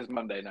is like his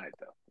Monday night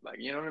though. Like,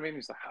 you know what I mean?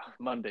 He's like,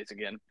 Mondays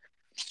again.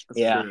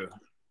 That's true.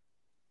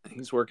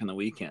 He's working the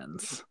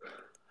weekends.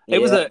 It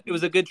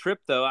was a good trip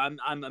though.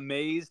 I'm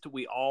amazed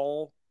we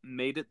all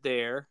made it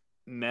there,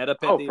 met up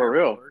at the for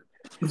airport. Real.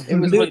 It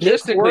was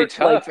logistically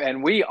tough,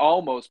 and we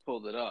almost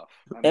pulled it off.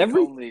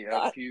 Only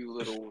a few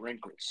little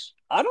wrinkles.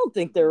 I don't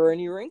think there were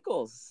any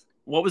wrinkles.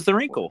 What was the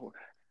wrinkle?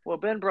 Well,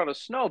 Ben brought a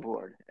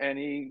snowboard, and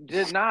he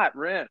did not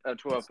rent a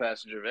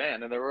 12-passenger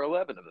van, and there were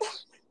 11 of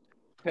us,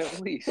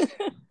 at least.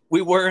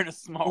 We were in a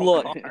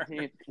small car.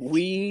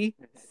 We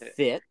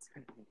fit,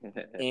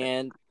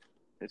 and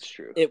it's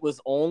true. It was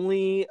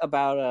only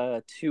about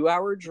a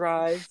 2-hour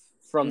drive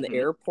from the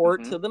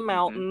airport to the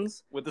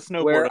mountains, with a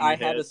snowboard where on your I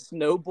had a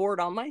snowboard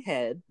on my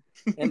head,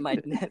 and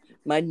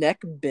my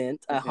neck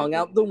bent. I hung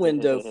out the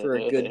window for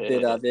a good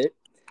bit of it.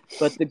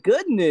 But the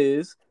good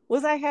news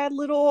was I had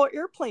little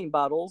airplane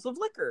bottles of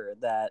liquor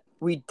that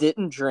we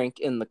didn't drink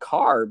in the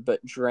car,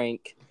 but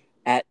drank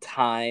at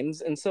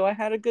times. And so I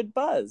had a good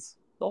buzz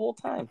the whole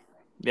time.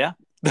 Yeah,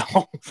 the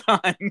whole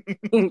time.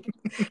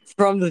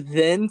 From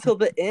then till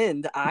the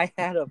end, I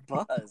had a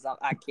buzz.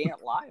 I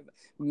can't lie.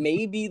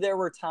 Maybe there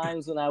were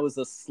times when I was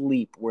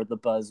asleep where the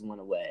buzz went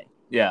away.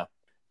 Yeah,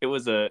 it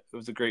was a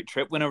great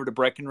trip. Went over to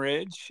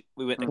Breckenridge.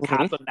 We went to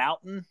Kappa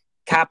Mountain.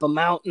 Kappa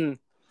Mountain.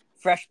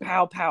 Fresh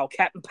pow pow.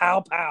 Captain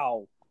Pow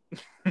Pow.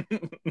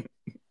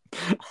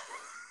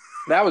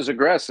 That was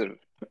aggressive.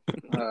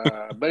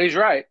 But he's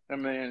right. I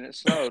mean, it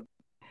snowed.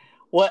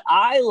 What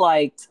I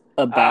liked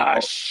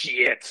about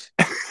shit.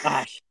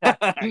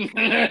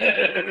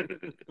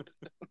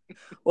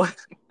 what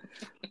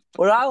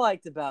I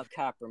liked about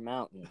Copper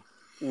Mountain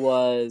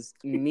was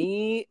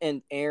me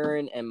and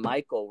Aaron and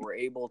Michael were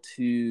able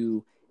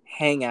to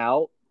hang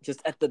out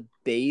just at the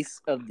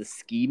base of the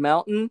ski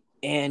mountain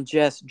and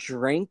just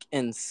drink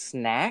and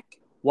snack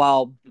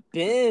while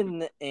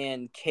Ben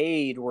and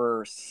Cade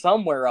were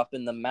somewhere up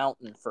in the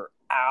mountain for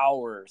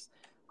hours.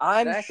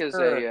 Snack is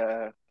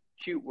a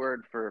cute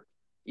word for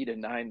eat a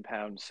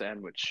 9-pound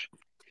sandwich.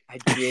 I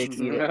did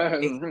eat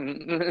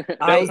it.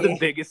 That was the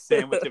biggest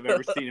sandwich I've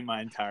ever seen in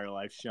my entire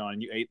life,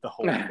 Sean. You ate the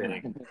whole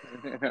thing.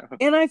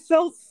 And I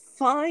felt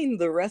fine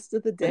the rest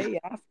of the day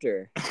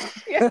after.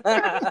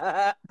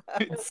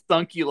 It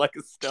stunk you like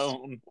a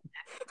stone.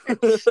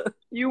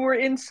 You were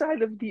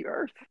inside of the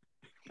earth.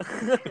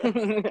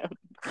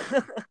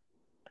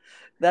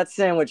 That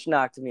sandwich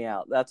knocked me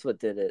out. That's what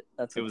did it.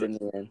 That's what did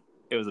me in.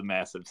 It was a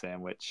massive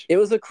sandwich. It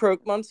was a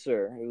croque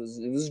monsieur. It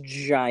was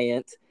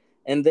giant,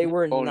 and they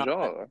were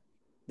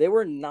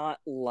not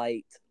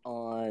light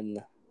on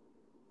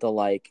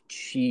the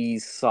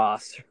cheese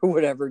sauce or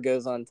whatever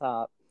goes on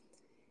top.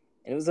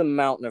 And it was a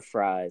mountain of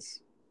fries.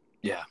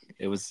 Yeah,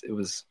 it was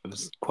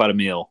quite a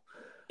meal.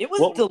 It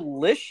was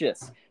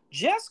delicious.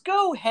 Just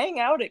go hang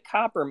out at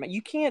Copper.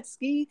 You can't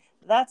ski?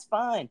 That's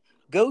fine.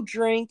 Go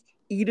drink,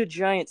 eat a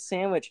giant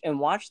sandwich, and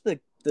watch the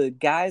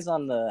guys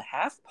on the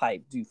half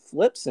pipe do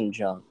flips and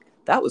junk.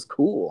 That was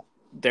cool.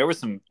 There were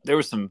some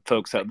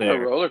folks out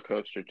there. A roller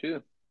coaster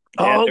too.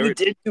 Yeah, we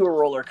did do a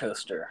roller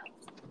coaster.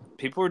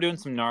 People were doing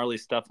some gnarly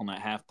stuff on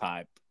that half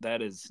pipe.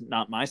 That is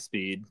not my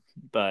speed,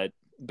 but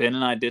Ben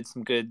and I did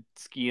some good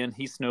skiing.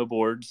 He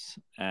snowboards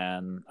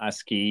and I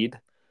skied.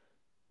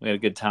 We had a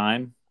good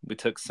time. We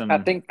took some. I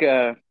think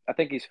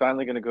he's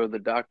finally going to go to the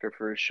doctor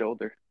for his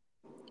shoulder.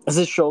 Is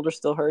his shoulder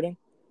still hurting?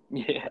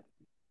 Yeah.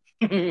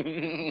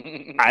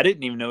 I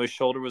didn't even know his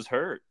shoulder was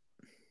hurt.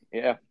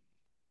 Yeah.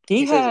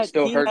 He says it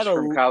still hurts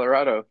from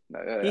Colorado.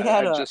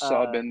 I just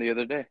saw Ben the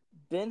other day.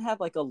 Ben had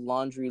a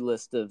laundry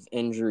list of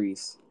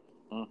injuries.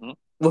 Mm-hmm.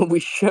 When we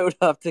showed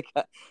up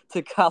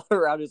to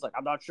Colorado, he's like,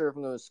 I'm not sure if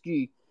I'm going to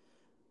ski.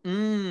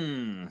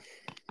 I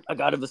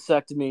got a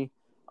vasectomy.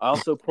 I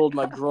also pulled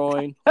my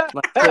groin.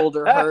 My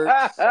shoulder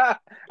hurts.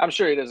 I'm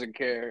sure he doesn't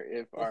care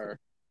if our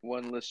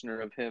one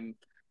listener of him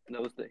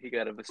knows that he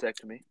got a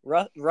vasectomy.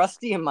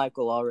 Rusty and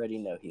Michael already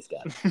know he's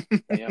got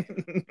it. Yeah,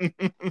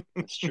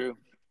 it's true.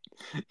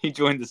 He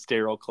joined the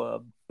sterile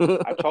club.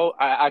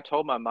 I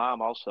told my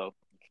mom also.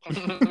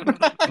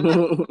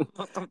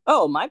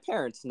 Oh, my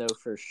parents know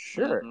for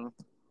sure. Mm-hmm.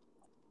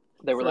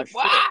 They were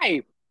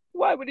why?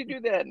 Why would he do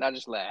that? And I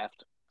just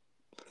laughed.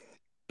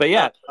 But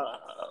yeah,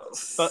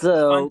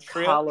 so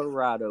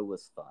Colorado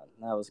was fun.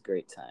 That was a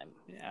great time.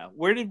 Yeah.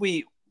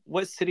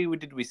 What city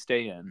did we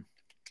stay in?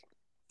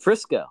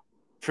 Frisco.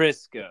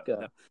 Yeah.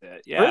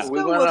 Frisco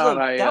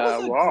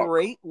was a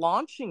great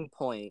launching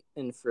point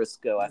in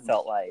Frisco, I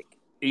felt like.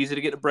 Easy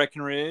to get to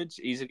Breckenridge,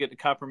 easy to get to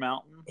Copper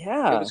Mountain.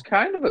 Yeah. It was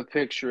kind of a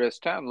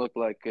picturesque town. Looked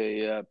like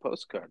a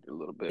postcard a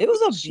little bit. It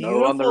was a snow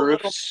beautiful on the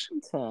roofs,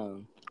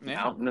 town.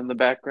 Mountain in the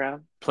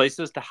background.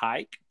 Places to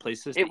hike,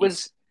 places to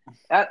eat.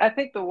 I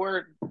think the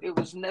word, it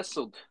was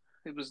nestled.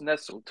 It was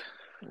nestled.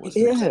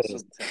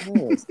 Yes.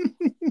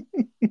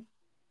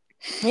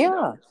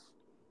 Yeah.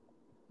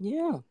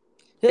 Yeah.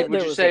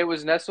 Would you say it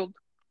was nestled?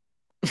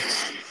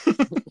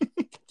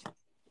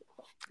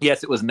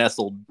 Yes, it was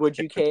nestled. Would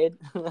you, Cade?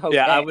 Okay.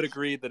 Yeah, I would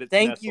agree that it's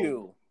nestled. Thank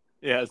you.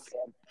 Yes.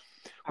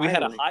 We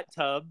had a hot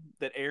tub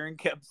that Aaron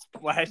kept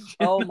splashing.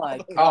 Oh my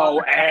god! Oh,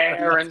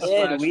 Aaron!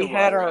 We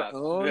had our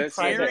own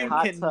private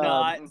hot tub.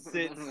 Cannot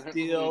sit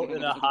still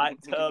in a hot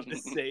tub to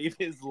save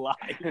his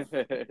life. Am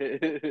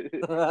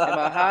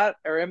I hot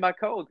or am I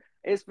cold?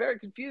 It's very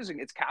confusing.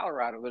 It's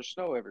Colorado. There's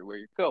snow everywhere.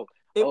 You're cold.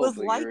 It was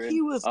like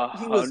he was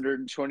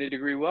 120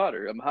 degree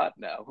water. I'm hot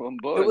now. I'm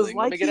boiling. It was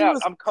like he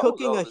was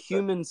cooking a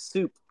human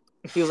soup.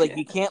 He was like,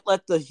 you can't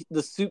let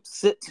the soup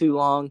sit too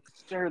long,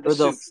 or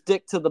they'll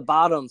stick to the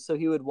bottom. So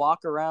he would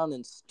walk around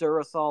and stir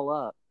us all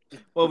up.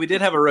 Well, we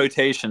did have a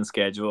rotation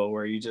schedule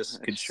where you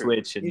just could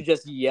switch. And, you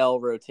just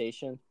yell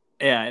rotation.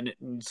 Yeah,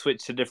 and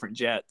switch to different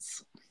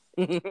jets.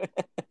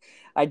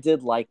 I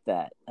did like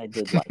that.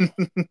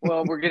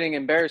 Well, we're getting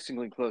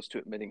embarrassingly close to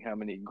admitting how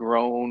many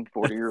grown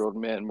 40-year-old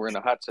men were in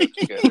a hot tub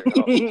together.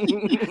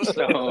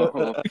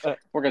 So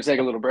we're going to take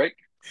a little break.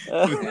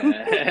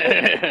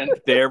 And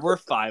there were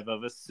 5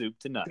 of us, soup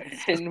to nuts.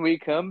 And we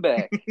come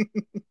back.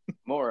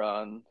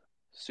 Moron.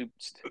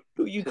 Soups.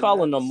 Who you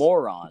calling a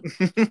moron?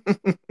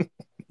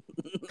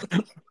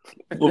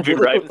 We'll be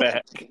right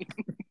back.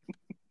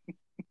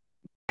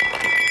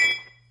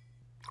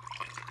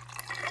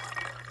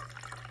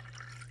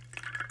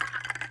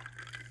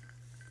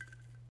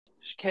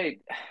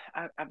 Kate,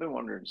 I've been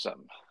wondering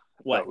something.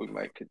 What? I thought we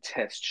might could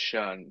test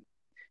Sean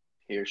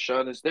here.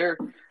 Sean, is there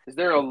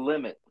a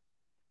limit?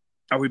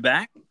 Are we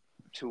back?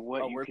 To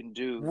what you can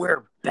do?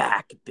 We're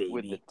back, baby.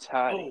 With the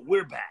toddy. Oh,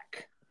 we're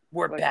back.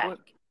 We're back.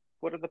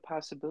 What are the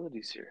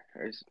possibilities here?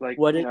 It's like,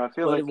 what I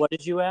feel like. What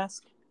did you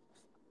ask?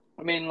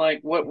 I mean, like,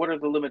 what are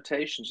the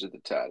limitations of the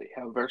toddy?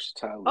 How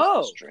versatile is this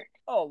Oh, drink?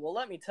 well,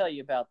 let me tell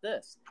you about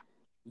this.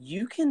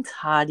 You can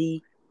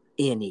toddy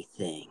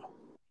anything.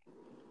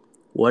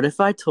 What if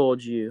I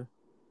told you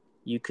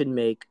could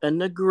make a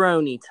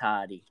Negroni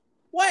toddy?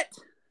 What?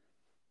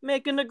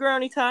 Make a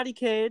Negroni toddy,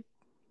 kid.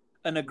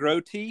 A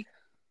Negroti?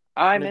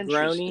 I'm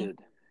Negroni, interested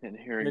in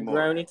hearing more.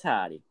 Negroni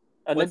toddy.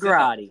 A What's in it?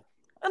 Negrati.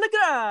 A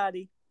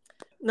Negrati.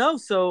 No,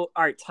 so,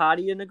 all right,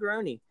 toddy and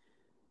Negroni.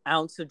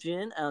 Ounce of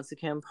gin, ounce of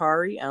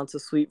Campari, ounce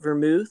of sweet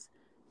vermouth.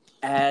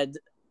 Add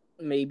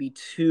maybe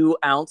 2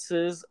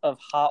 ounces of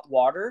hot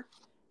water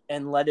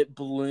and let it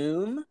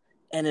bloom.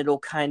 And it'll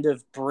kind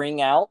of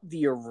bring out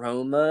the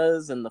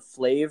aromas and the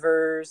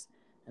flavors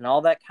and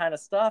all that kind of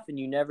stuff. And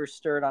you never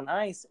stir it on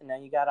ice. And now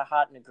you got a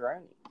hot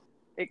Negroni.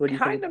 It What do you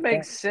think kind of about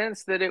makes that?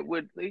 sense that it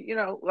would,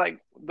 like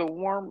the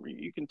warm,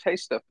 you can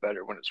taste stuff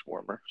better when it's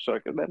warmer. So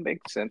that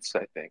makes sense,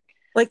 I think.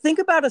 Like, think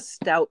about a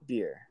stout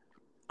beer.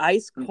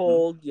 Ice Mhm.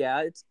 cold,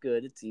 yeah, it's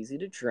good. It's easy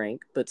to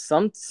drink. But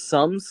some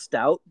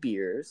stout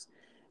beers,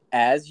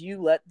 as you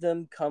let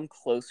them come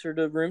closer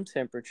to room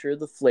temperature,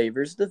 the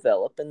flavors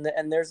develop,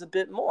 and there's a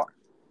bit more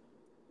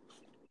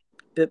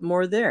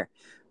there.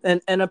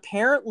 And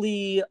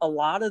apparently a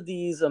lot of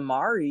these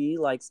amari,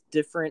 like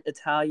different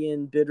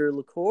Italian bitter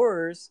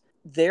liqueurs,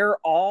 they're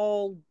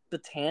all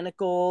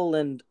botanical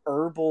and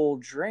herbal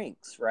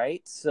drinks,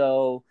 right?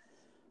 So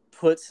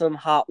put some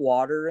hot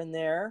water in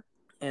there,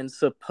 and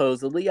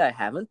supposedly, I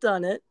haven't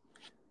done it,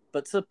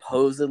 but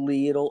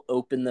supposedly it'll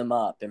open them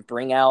up and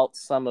bring out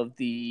some of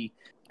the,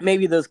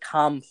 maybe those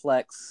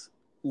complex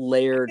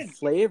layered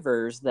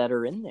flavors that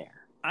are in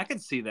there. I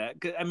could see that.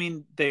 I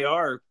mean, they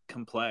are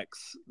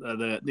complex.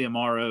 The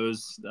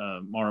Amaros,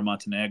 Maro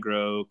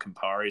Montenegro,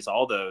 Camparis,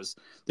 all those.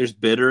 There's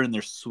bitter and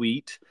there's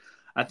sweet.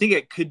 I think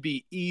it could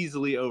be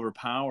easily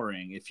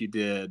overpowering if you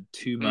did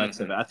too much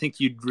of it. I think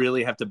you'd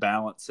really have to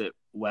balance it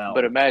well.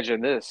 But imagine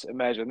this.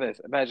 Imagine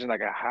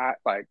like a hot,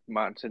 like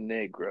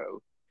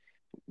Montenegro,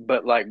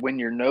 but like when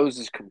your nose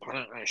is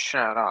completely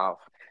shut off.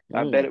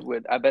 I bet it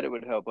would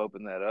help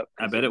open that up.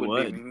 I bet it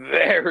would. Be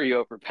very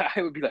overpowering.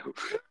 It would be like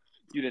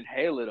you'd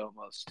inhale it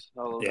almost.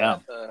 All of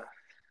Yeah. that,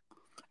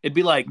 it'd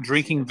be like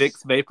drinking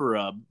Vicks Vapor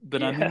Rub,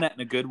 but I mean that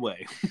in a good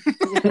way.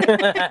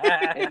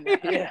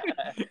 Yeah.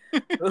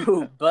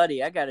 Ooh,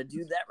 buddy, I got to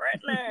do that right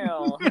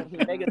now.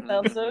 Make it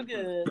sound so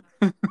good.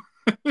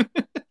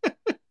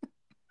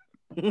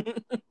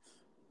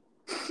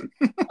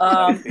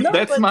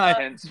 That's my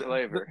intense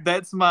flavor.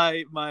 That's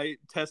my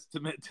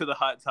testament to the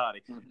hot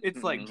toddy.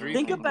 It's like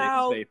drinking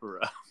Vicks Vapor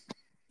Rub.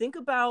 Think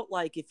about,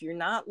 like, if you're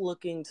not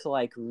looking to,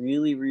 like,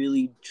 really,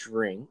 really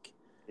drink,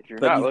 if you're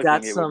but not you've looking,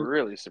 got it some, would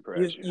really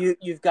surprise you.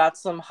 You've got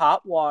some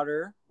hot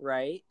water,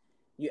 right?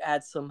 You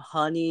add some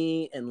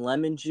honey and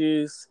lemon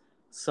juice,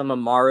 some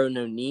Amaro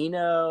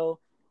Nonino,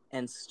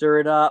 and stir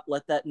it up.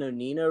 Let that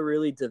Nonino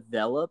really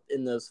develop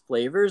in those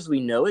flavors.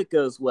 We know it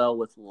goes well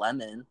with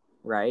lemon,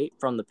 right,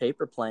 from the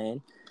paper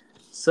plane.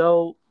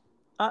 So,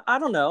 I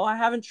don't know. I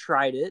haven't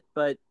tried it,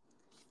 but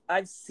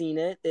I've seen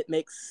it. It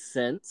makes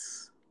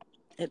sense.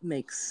 It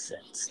makes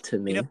sense to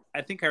me.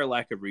 I think our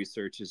lack of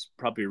research is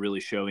probably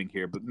really showing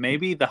here, but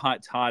maybe the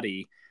hot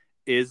toddy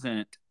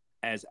isn't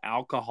as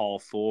alcohol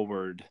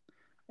forward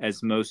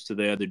as most of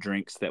the other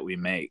drinks that we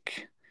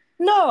make.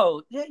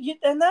 No,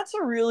 and that's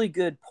a really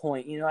good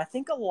point. I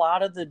think a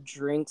lot of the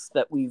drinks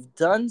that we've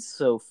done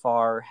so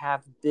far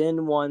have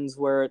been ones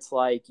where it's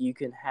like you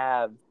can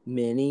have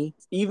many,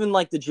 even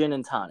like the gin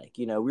and tonic.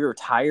 We were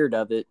tired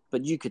of it,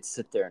 but you could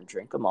sit there and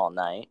drink them all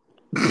night.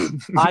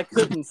 I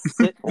couldn't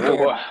sit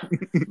there.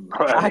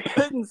 I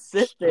couldn't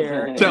sit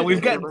there. So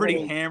we've gotten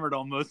pretty hammered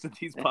on most of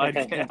these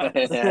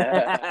podcasts.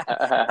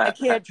 I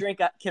can't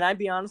drink. Can I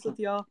be honest with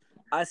y'all?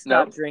 I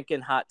stopped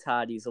drinking hot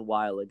toddies a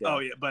while ago. Oh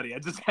yeah, buddy, I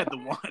just had the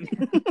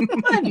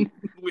one.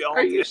 We all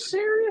Are you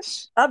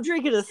serious? I'm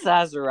drinking a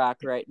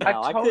Sazerac right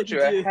now. I told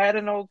you I had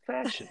an old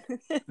fashioned.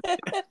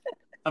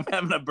 I'm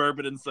having a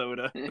bourbon and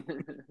soda.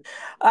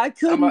 I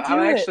couldn't. I'm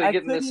actually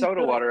getting the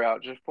soda water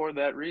out just for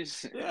that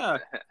reason. Yeah,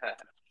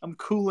 I'm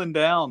cooling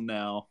down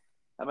now.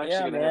 I'm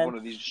actually gonna have one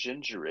of these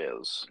ginger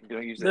ales. I'm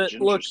gonna use that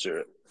ginger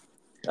syrup.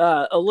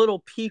 A little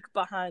peek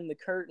behind the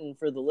curtain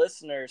for the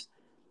listeners.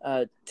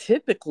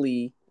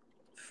 Typically,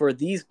 for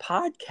these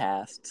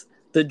podcasts,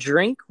 the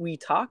drink we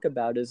talk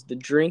about is the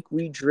drink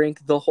we drink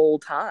the whole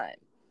time,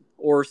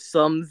 or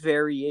some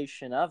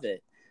variation of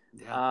it.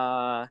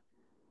 Yeah.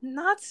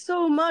 Not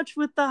so much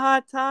with the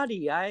hot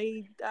toddy.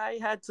 I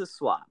had to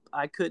swap.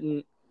 I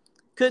couldn't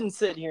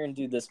sit here and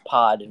do this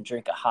pod and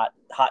drink a hot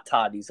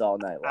toddies all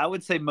night long. I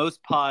would say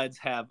most pods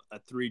have a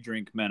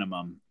 3-drink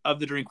minimum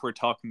of the drink we're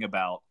talking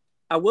about.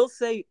 I will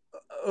say,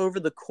 over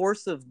the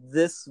course of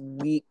this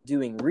week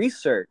doing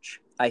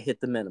research, I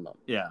hit the minimum.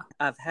 Yeah.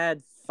 I've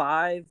had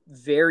 5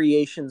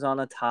 variations on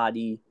a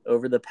toddy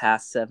over the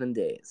past 7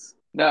 days.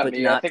 Not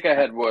me. I think I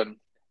had one.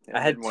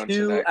 I had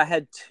 2. I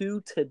had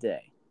 2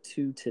 today.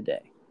 2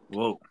 today.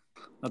 Whoa.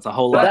 That's a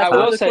whole lot. I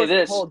will say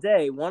this. The whole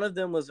day. One of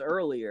them was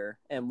earlier,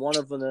 and one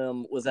of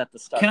them was at the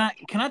start.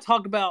 Can I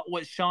talk about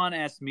what Sean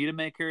asked me to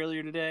make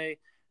earlier today?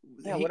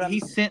 Yeah, he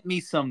sent me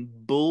some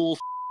bull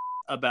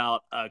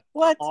about a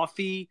What?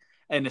 coffee,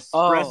 an Oh.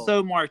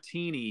 espresso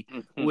martini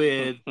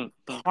with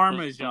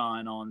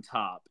Parmesan on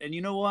top. And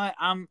you know what?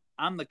 I'm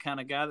the kind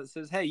of guy that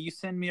says, "Hey, you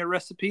send me a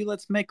recipe,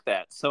 let's make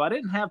that." So I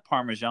didn't have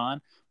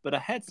Parmesan, but I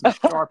had some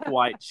sharp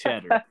white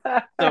cheddar.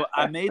 So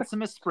I made some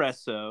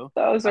espresso.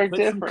 Those I are put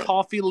different. some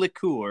coffee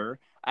liqueur.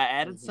 I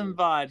added some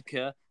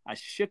vodka. I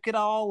shook it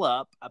all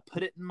up. I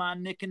put it in my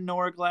Nick and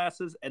Nora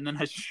glasses, and then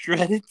I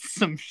shredded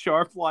some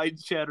sharp white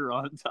cheddar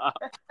on top.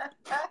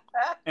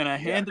 And I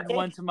handed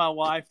one to my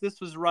wife. This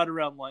was right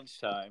around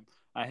lunchtime.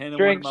 I handed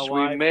Drinks one to my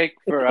we wife. make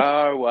for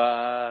our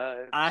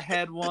wives. I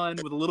had one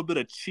with a little bit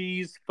of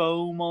cheese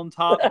foam on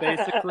top,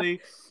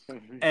 basically.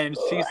 And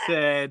she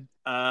said,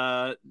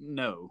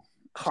 no.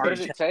 What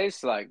did it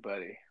taste like,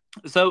 buddy?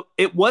 So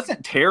it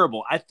wasn't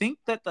terrible. I think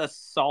that the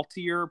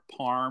saltier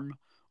parm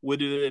would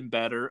have been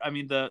better. I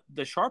mean, the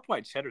sharp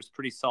white cheddar is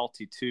pretty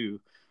salty too.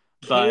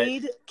 But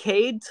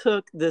Cade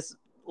took this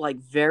like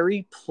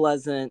very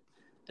pleasant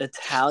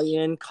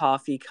Italian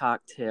coffee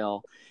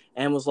cocktail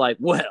and was like,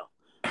 "Well,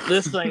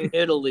 this ain't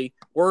Italy.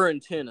 We're in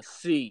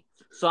Tennessee,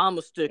 so I'm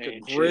gonna stick a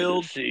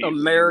grilled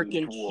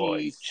American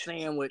cheese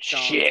sandwich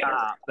on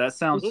top." That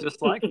sounds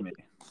just like me.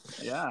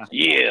 Yeah.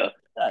 Yeah.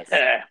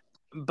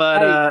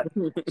 But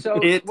so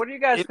what do you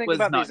guys think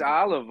about these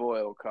olive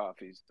oil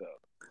coffees, though?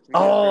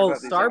 Oh,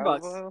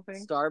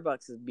 Starbucks.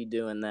 Starbucks would be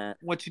doing that.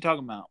 What you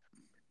talking about?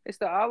 It's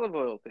the olive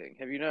oil thing.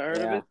 Have you not heard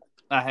of it?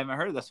 I haven't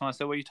heard. That's why I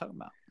said, what are you talking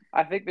about?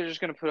 I think they're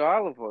just going to put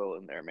olive oil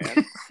in there,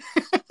 man.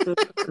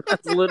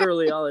 That's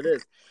literally all it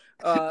is.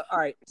 All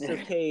right. So,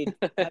 Cade,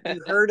 have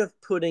you heard of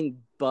putting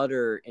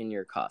butter in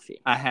your coffee?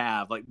 I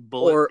have, like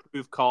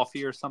bulletproof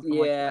coffee or something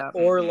like that.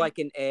 Or like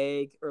an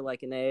egg,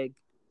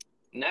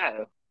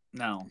 No.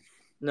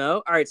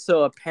 No? All right,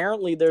 so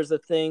apparently there's a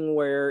thing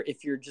where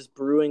if you're just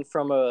brewing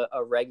from a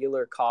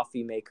regular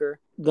coffee maker,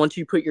 once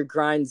you put your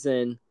grinds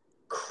in,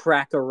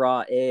 crack a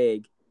raw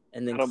egg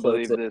and then I don't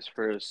believe this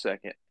for a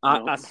second.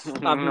 I've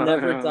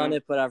never done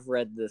it, but I've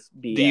read this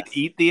BS. Do you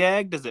eat the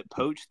egg? Does it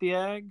poach the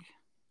egg?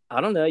 I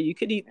don't know. You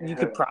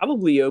could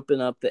probably open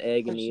up the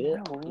egg and eat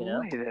it.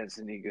 Why that's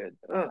any good?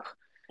 Ugh.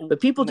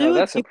 But people do it.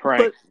 That's a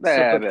prank.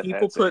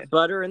 People put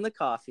butter in the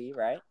coffee,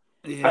 right?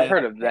 Yeah. I've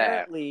heard of that.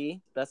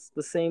 Apparently, that's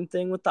the same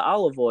thing with the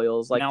olive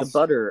oils, like the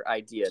butter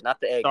idea, not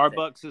the egg.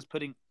 Starbucks is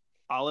putting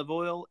olive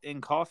oil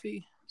in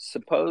coffee?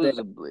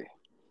 Supposedly.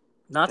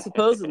 Not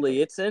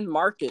supposedly. It's in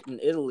market in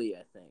Italy,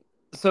 I think.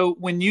 So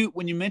when you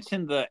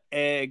mentioned the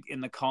egg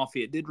in the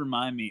coffee, it did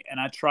remind me. And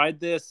I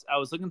tried this. I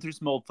was looking through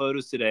some old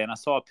photos today, and I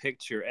saw a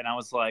picture, and I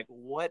was like,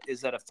 "What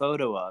is that a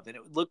photo of?" And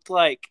it looked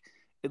like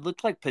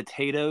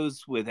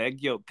potatoes with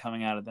egg yolk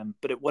coming out of them.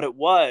 But what it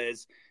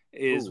was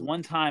is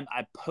one time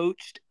I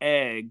poached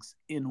eggs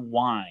in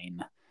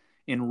wine,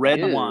 in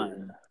red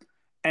wine.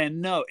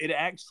 And no, it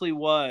actually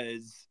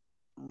was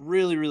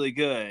really, really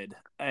good.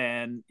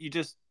 And you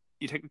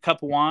take a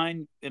cup of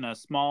wine in a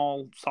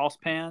small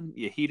saucepan,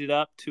 you heat it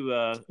up to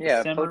a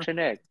simmer. Poach an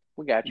egg.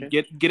 We got you.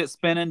 Get it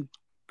spinning,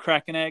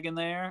 crack an egg in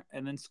there,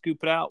 and then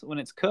scoop it out when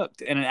it's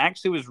cooked. And it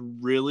actually was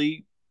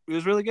really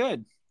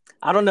good.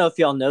 I don't know if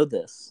y'all know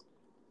this,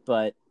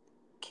 but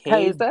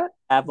Cade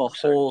have a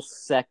whole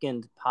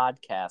second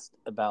podcast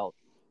about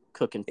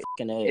cooking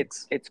fucking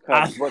eggs. It's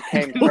called What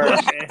Came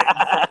First.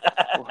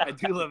 I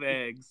do love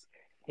eggs.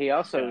 He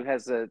also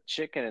has a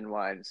chicken and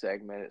wine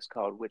segment. It's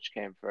called Which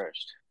Came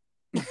First.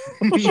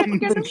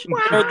 Chicken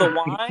or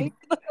the wine?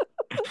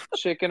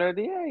 Chicken or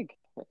the egg?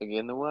 Egg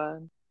in the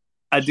wine.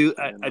 I do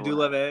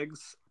love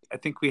eggs. I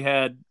think we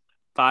had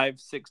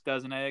 5-6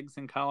 dozen eggs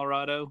in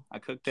Colorado. I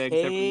cooked eggs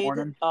every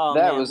morning.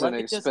 That was an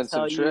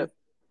expensive trip.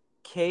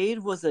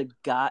 Cade's a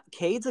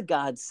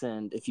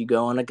godsend if you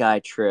go on a guy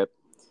trip,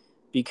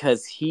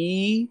 because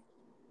he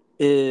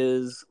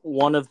is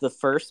one of the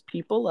first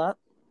people up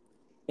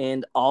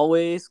and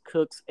always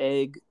cooks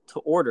egg to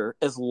order,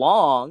 as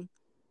long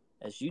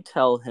as you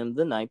tell him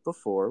the night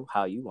before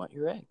how you want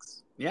your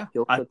eggs. Yeah,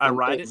 I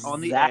write it on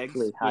the eggs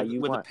with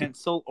a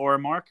pencil or a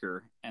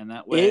marker, and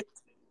that way.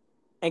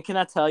 And can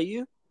I tell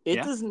you, it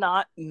does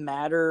not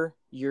matter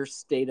your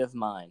state of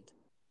mind.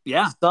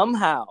 Yeah.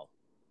 Somehow,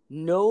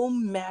 no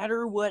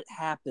matter what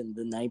happened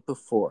the night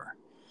before,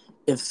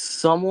 if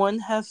someone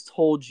has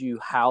told you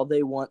how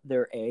they want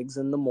their eggs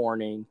in the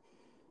morning,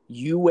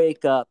 you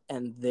wake up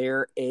and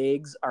their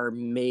eggs are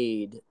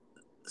made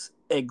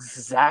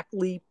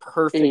exactly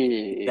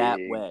perfect that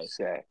way.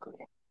 Exactly.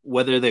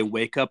 Whether they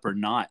wake up or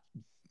not,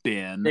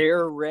 Ben,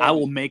 they're ready. I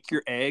will make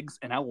your eggs,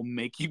 and I will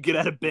make you get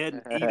out of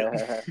bed and eat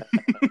them.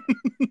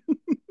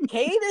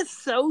 Cade is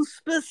so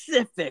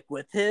specific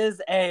with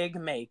his egg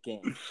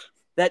making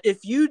that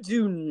if you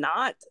do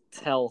not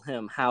tell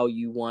him how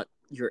you want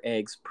your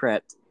eggs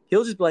prepped,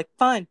 he'll just be like,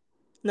 "Fine,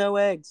 no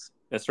eggs."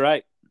 That's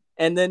right.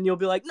 And then you'll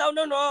be like,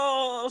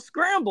 no,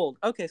 scrambled.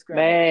 Okay,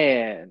 scrambled.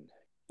 Man.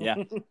 Yeah.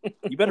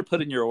 You better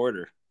put in your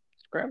order.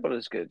 Scrambled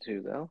is good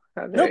too, though.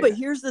 But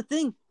here's the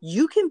thing.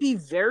 You can be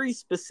very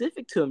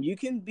specific to him. You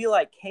can be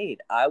like,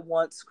 "Cade, I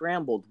want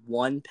scrambled,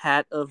 1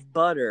 pat of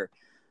butter,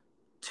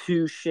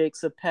 2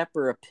 shakes of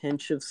pepper, a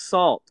pinch of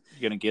salt.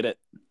 You're going to get it.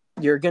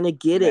 You're going to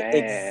get it Man.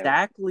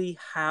 exactly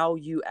how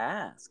you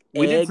ask.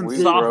 We did some We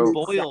soft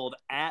broke- boiled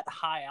at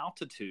high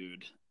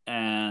altitude,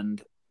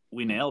 and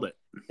we nailed it.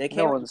 They No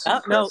can't, one's no,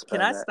 impressed can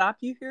by I that. stop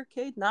you here,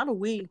 Cade? Not a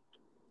we,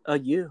 a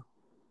you.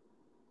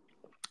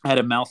 I had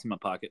a mouse in my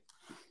pocket.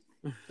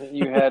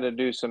 You had to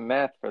do some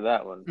math for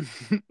that one.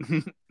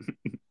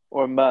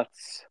 Or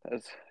muths,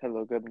 as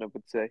Hello Governor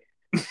would say.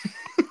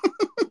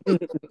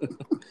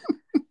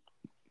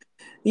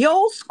 The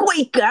old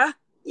squeaker.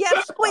 You had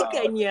a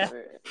squeaker in you.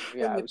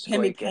 Yeah, you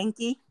squeaker.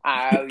 pinky.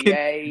 Oh,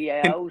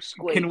 yeah, old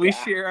squeaker. Can we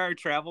share our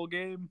travel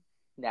game?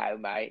 No,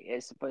 mate,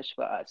 it's supposed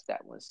for us.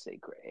 That one's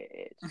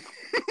secret.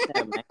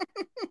 No, man.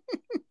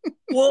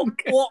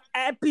 What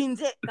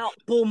happens at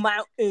Upper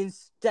Mountain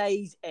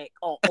stays at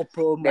Upper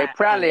Mountain. They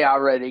probably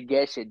already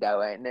guessed it,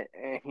 though, ain't it?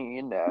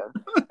 You know.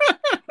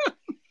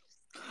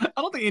 I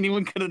don't think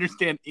anyone can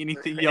understand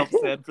anything y'all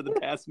said for the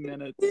past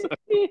minute.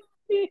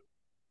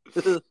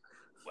 So.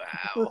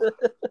 Wow.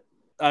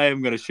 I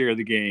am going to share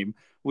the game.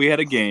 We had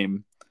a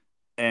game,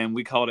 and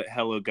we called it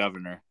Hello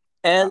Governor.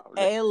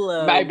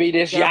 Hello. Maybe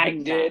this Governor.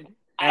 yank did.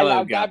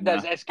 Hello, Governor.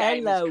 Governor. This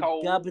game is Hello,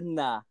 cold.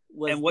 Governor.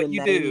 Was And what the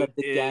you name do of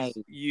the is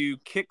game. you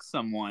kick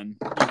someone,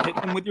 you hit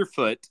them with your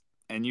foot,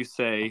 and you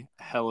say,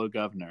 Hello,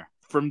 Governor.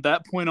 From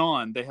that point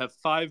on, they have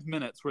 5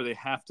 minutes where they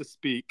have to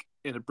speak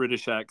in a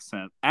British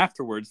accent.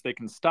 Afterwards, they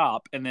can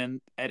stop, and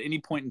then at any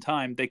point in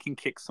time, they can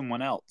kick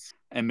someone else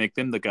and make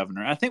them the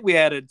governor. I think we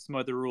added some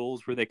other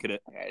rules where they could... Yeah,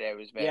 that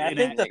was Yeah, I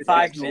very think the good.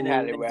 5 That's how it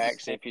minutes.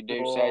 works, if you do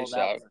rule, say that so.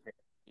 was very-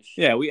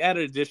 Yeah, we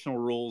added additional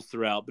rules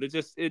throughout, but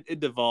it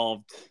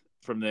devolved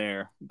from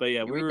there. But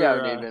yeah, We we don't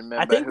were... even remember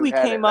I think who we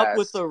had came it up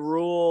with last. a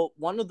rule.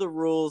 One of the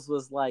rules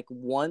was like,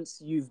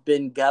 once you've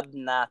been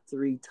governor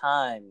 3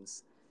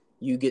 times,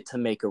 you get to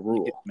make a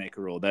rule. Make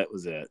a rule. That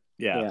was it.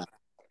 Yeah.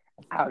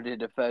 How did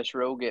the first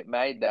rule get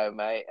made, though,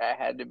 mate? I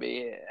had to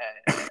be...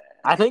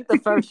 I think the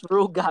first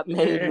rule got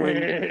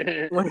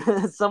made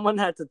when someone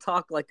had to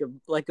talk like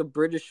a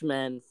British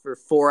man for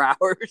 4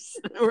 hours.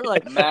 We're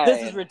like,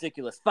 this is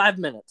ridiculous. 5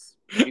 minutes.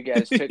 You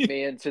guys took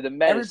me into the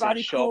medicine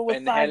Everybody shop cool with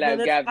and 5 hello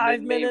minutes? governed 5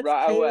 me minutes,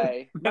 right Kate?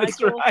 away. That's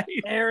Michael, right.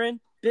 Aaron,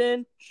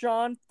 Ben,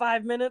 Sean,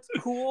 5 minutes.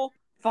 Cool.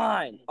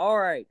 Fine. All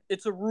right.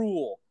 It's a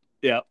rule.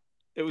 Yeah.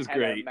 It was Hello,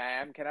 great.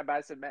 ma'am. Can I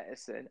buy some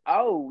medicine?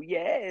 Oh,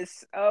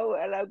 yes. Oh,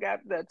 hello,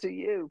 governor, to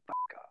you. Fuck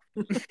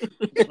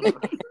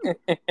off.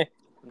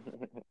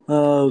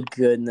 Oh,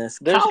 goodness.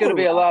 There's going to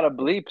be a Colorado. lot of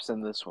bleeps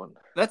in this one.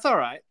 That's all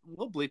right.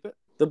 We'll bleep it.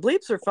 The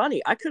bleeps are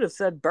funny. I could have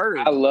said bird.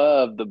 I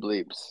love the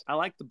bleeps. I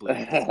like the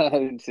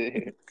bleep.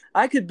 Too.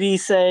 I could be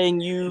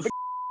saying you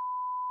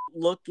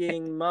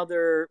looking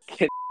mother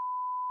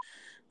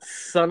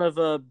son of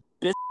a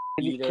biscuit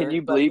eater. Can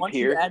you but bleep once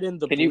here? You add in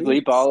the Can you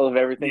bleeps, bleep all of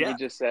everything Yeah. you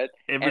just said?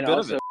 Every And bit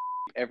also, of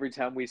it. every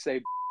time we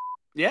say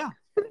Yeah.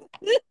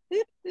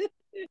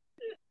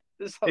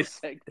 this whole It's-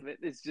 segment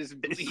is just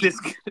It's bleep.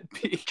 just going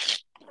to be...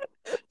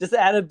 just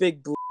add a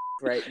big bleep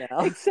right now.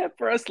 Except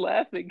for us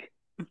laughing.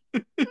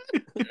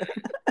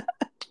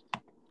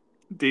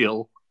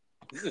 Deal.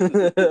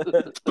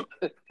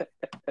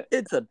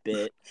 It's a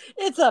bit.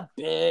 It's a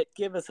bit.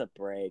 Give us a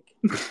break.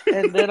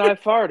 And then I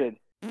farted.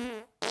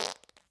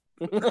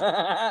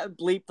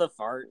 Bleep the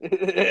fart.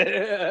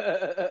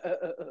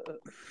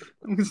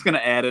 I'm just going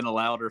to add in a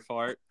louder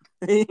fart.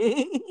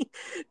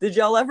 Did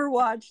y'all ever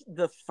watch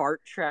the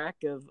fart track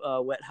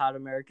of Wet Hot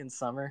American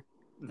Summer?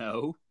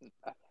 No.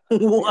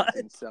 What?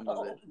 Seen some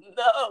of it.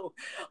 No.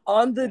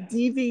 On the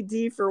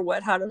DVD for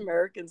Wet Hot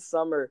American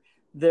Summer,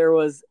 there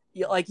was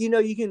you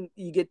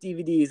get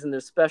DVDs and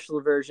there's special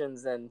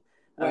versions and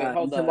Wait, you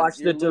hold can on. watch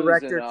You're the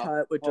director losing a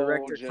cut with whole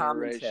director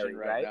generation commentary,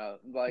 right? now.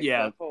 Like,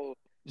 Yeah. the whole-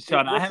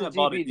 Sean, I What's a haven't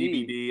bought a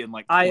DVD? DVD in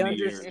like I 20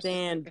 years.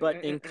 understand,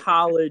 but in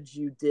college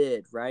you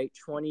did, right?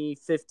 20,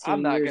 15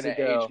 I'm not years going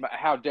to ago. age.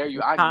 How dare you?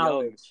 In I'm young.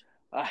 college.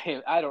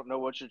 I don't know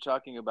what you're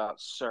talking about,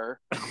 sir.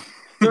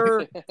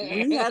 Sir,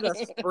 we had a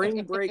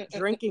spring break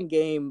drinking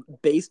game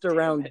based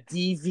around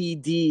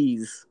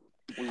DVDs.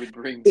 We would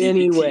bring DVDs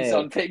Anyway.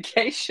 on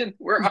vacation.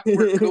 We're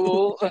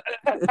cool.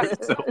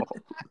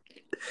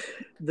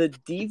 The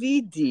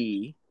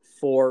DVD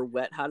for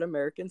Wet Hot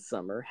American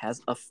Summer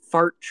has a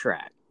fart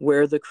track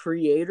where the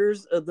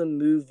creators of the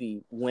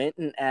movie went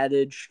and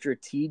added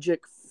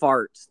strategic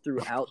farts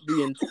throughout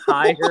the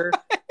entire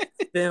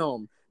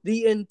film.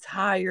 The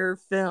entire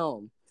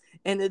film.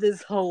 And it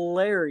is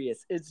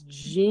hilarious. It's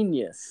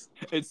genius.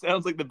 It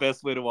sounds like the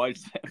best way to watch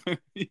that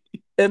movie.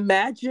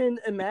 Imagine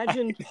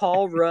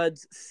Paul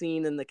Rudd's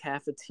scene in the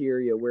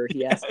cafeteria where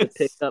he has to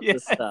pick up the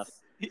stuff.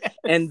 Yes.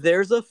 And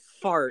there's a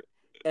fart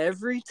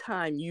every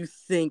time you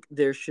think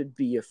there should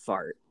be a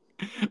fart.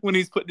 When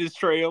he's putting his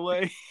tray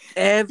away.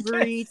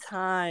 Every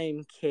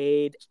time,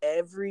 Cade.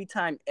 Every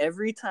time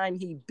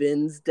he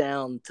bends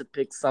down to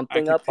pick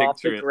something can up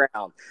off the picture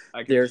ground,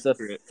 I can there's a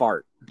picture it.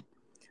 fart.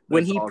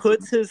 When That's he awesome.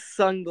 puts his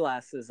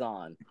sunglasses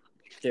on,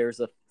 there's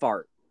a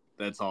fart.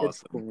 That's It's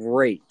awesome.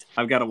 great.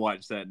 I've got to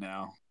watch that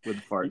now with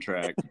the fart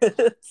track.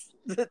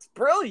 It's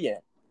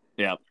brilliant.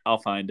 Yeah, I'll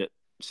find it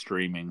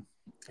streaming.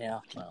 Yeah,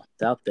 well,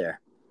 it's out there.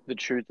 The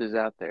truth is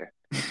out there.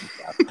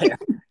 Out there.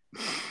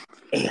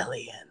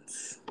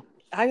 Aliens.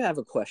 I have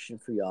a question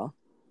for y'all.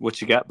 What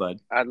you got,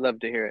 bud? I'd love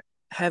to hear it.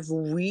 Have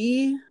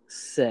we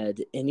said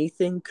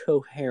anything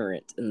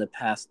coherent in the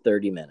past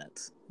 30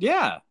 minutes?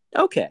 Yeah.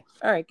 Okay.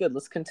 All right, good.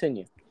 Let's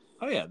continue.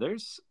 Oh yeah,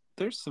 there's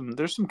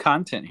some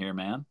content here,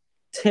 man.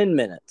 10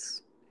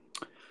 minutes.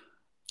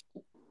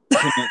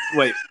 10 minutes.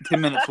 Wait,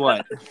 10 minutes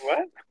what?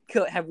 What?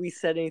 Have we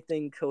said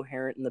anything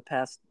coherent in the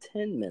past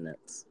 10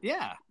 minutes?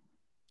 Yeah.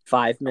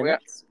 5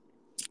 minutes?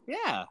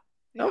 Yeah.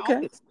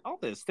 Okay. All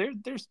this.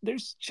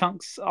 There's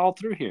chunks all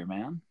through here,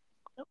 man.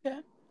 Okay.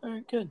 All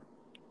right, good.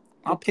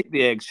 I'll pick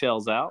the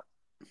eggshells out.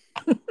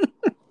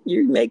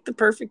 You make the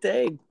perfect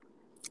egg.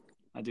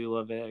 I do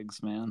love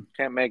eggs, man.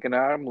 Can't make an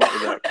omelet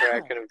without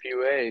cracking a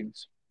few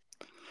eggs.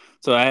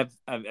 So I've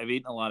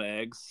eaten a lot of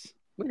eggs.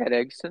 We had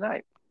eggs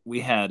tonight.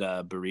 We had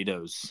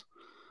burritos,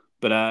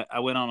 but I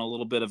went on a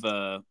little bit of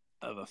a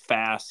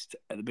fast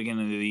at the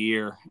beginning of the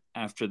year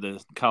after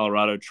the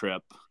Colorado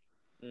trip.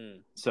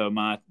 So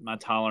my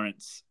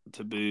tolerance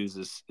to booze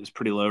is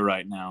pretty low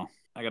right now.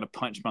 I got to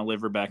punch my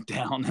liver back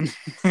down and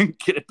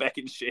get it back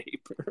in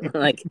shape.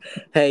 Like,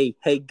 hey,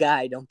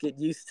 guy, don't get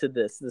used to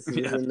this. This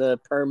isn't a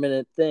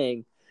permanent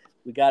thing.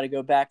 We got to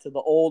go back to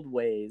the old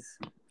ways.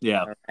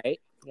 Yeah. All right.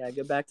 Yeah,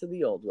 go back to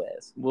the old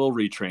ways. We'll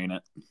retrain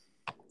it.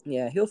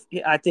 Yeah,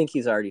 I think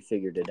he's already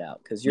figured it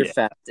out because your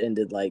fast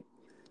ended like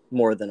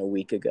more than a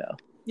week ago.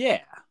 Yeah.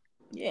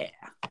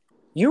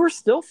 You were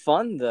still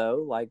fun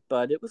though,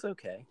 but it was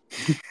okay.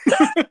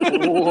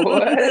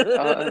 What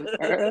on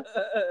earth?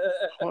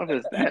 What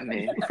does that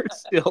mean? We're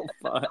still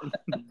fun.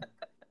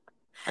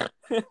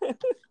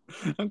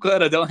 I'm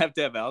glad I don't have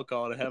to have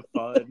alcohol to have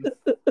fun.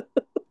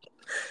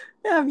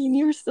 Yeah, I mean,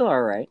 you were still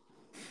all right.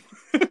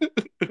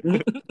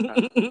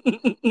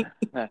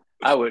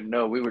 I wouldn't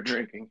know. We were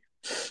drinking.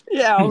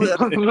 Yeah, I would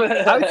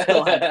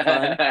still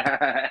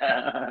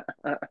have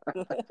fun.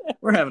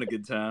 We're having a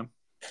good time.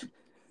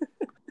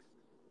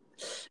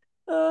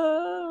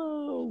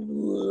 Oh,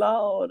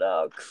 Lord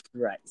of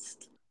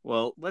Christ.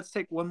 Well, let's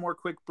take one more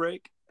quick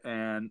break,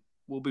 and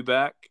we'll be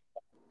back.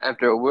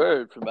 After a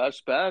word from our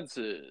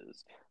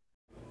sponsors.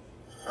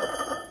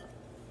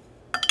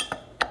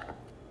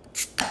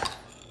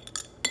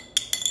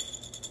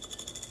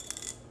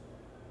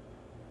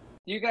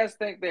 You guys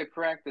think they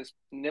practice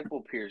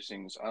nipple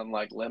piercings on,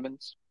 like,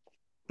 lemons?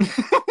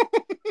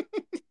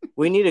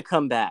 We need to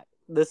come back.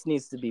 This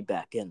needs to be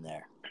back in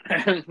there.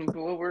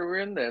 Well, we're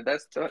in there.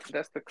 That's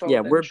the code.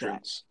 Yeah, we're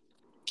entrance.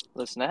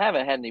 Listen, I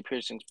haven't had any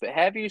piercings, but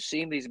have you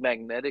seen these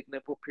magnetic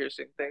nipple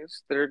piercing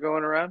things that are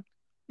going around?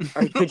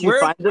 Could you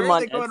find them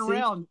on going Etsy?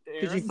 Around,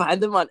 Could you find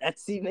them on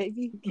Etsy,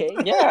 maybe? Okay.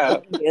 Yeah.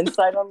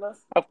 Insight on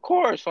this? Of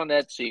course, on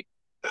Etsy.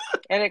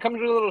 And it comes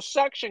with a little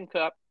suction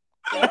cup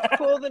that you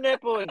pull the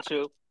nipple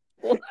into.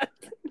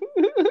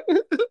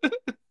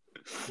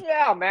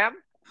 Yeah, ma'am.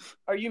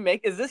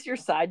 Is this your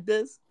side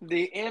biz?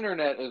 The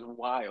internet is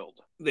wild.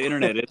 The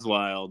internet is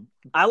wild.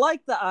 I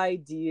like the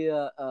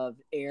idea of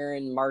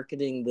Aaron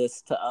marketing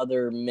this to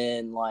other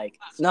men like,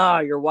 nah,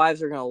 your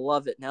wives are going to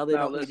love it. Now they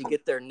don't need to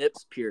get their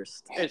nips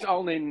pierced. It's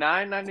only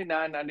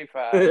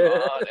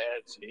 $9.99.95 on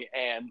Etsy.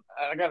 And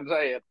I got to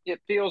tell you,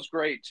 it feels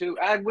great, too.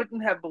 I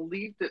wouldn't have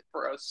believed it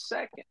for a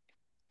second.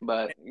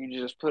 But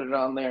you just put it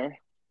on there.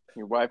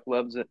 Your wife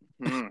loves it.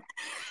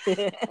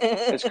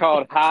 It's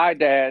called Hi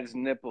Dad's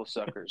Nipple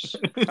Suckers.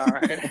 All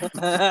right.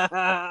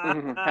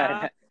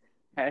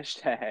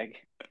 Hashtag.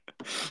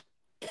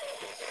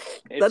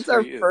 That's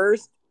our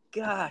first.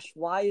 Gosh,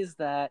 why is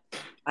that?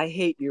 I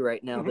hate you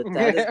right now.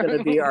 That is going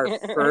to be our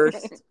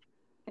first.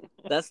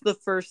 That's the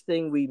first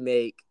thing we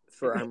make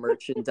for our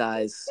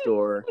merchandise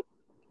store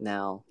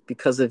now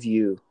because of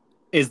you.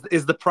 Is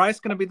the price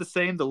going to be the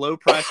same? The low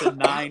price of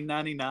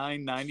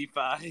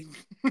 $9.99.95.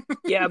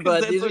 Yeah,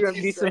 but these are going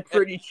to be some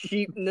pretty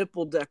cheap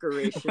nipple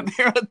decorations.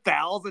 They're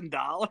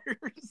 $1,000.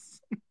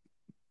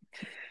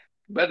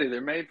 Buddy,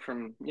 they're made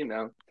from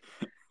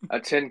a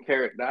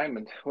 10-carat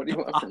diamond. What do you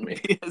want from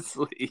me?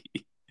 Obviously.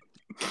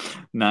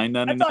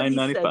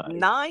 $9.99.95.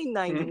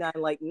 $9.99,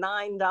 like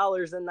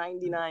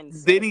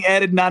 $9.99. Then he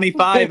added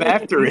 95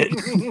 after it.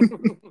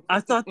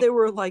 I thought they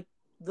were like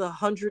the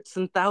hundredths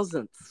and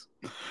thousandths.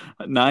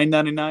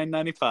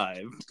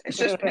 $9.99.95. It's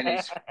just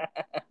pennies.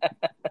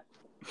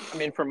 I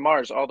mean, from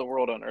Mars, all the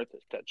world on Earth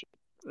is touching.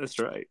 That's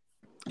right.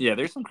 Yeah,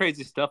 there's some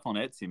crazy stuff on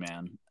Etsy,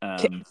 man.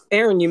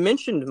 Aaron, you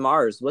mentioned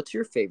Mars. What's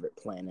your favorite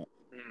planet?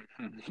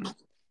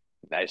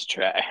 Nice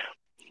try.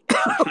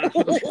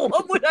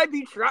 What would I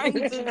be trying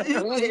to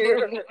do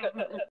here?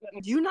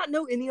 Do you not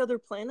know any other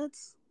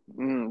planets?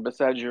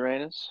 Besides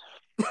Uranus?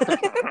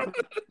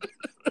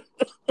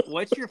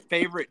 What's your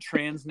favorite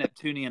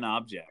trans-Neptunian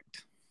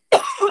object?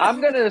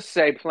 I'm going to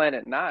say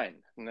Planet 9.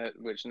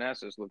 which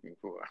NASA's looking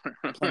for.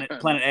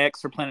 Planet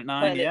X or Planet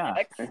 9, Planet yeah.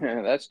 X?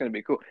 That's going to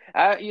be cool.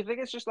 You think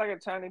it's just like a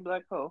tiny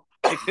black hole?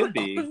 It could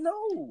be.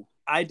 No.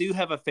 I do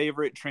have a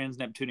favorite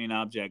trans-Neptunian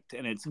object,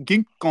 and it's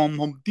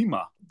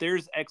Ginkomdima.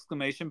 There's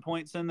exclamation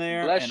points in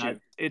there, Bless and you.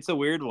 it's a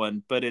weird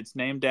one, but it's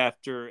named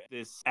after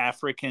this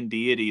African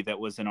deity that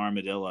was an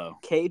armadillo.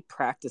 Cade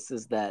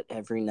practices that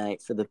every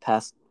night for the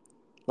past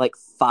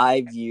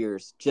 5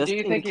 years. Just Do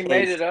you in think he case.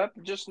 made it up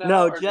just now?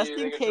 No, or do just you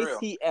in think it's case real?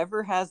 he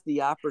ever has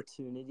the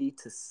opportunity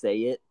to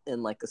say it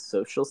in a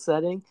social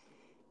setting,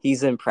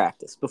 he's in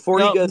practice. Before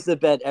he goes to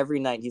bed every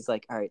night, he's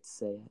like, all right,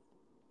 say it.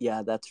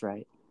 Yeah, that's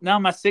right. Now,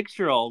 my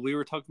 6-year-old, we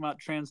were talking about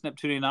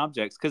trans-Neptunian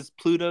objects because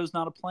Pluto's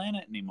not a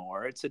planet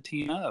anymore. It's a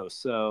TNO.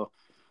 So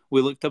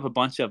we looked up a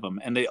bunch of them,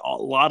 and a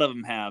lot of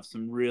them have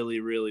some really,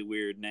 really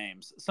weird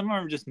names. Some of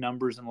them are just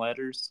numbers and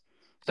letters.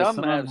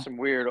 Some have some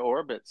weird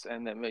orbits,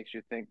 and that makes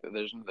you think that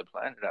there's another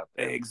planet out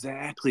there.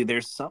 Exactly.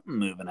 There's something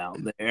moving out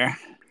there.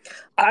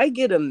 I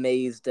get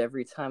amazed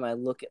every time I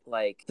look at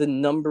the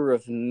number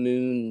of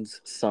moons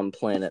some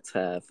planets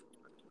have.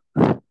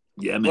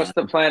 Yeah, man. What's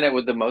the planet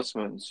with the most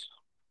moons?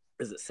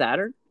 Is it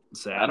Saturn?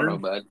 Saturn? I don't know,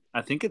 bud.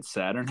 I think it's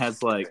Saturn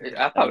has I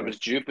thought it was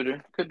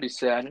Jupiter. Could be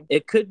Saturn.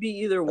 It could be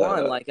either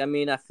one.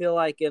 I feel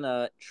like in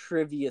a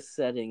trivia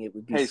setting, it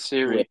would be. Hey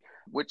Siri,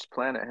 which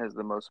planet has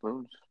the most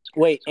moons?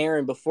 Wait,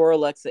 Aaron, before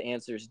Alexa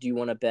answers, do you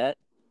want to bet?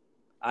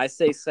 I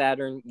say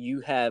Saturn. You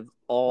have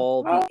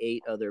all the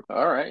 8 other.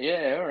 All right,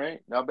 yeah, all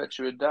right. I'll bet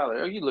you $1.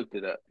 Oh, you looked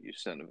it up, you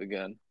son of a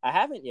gun. I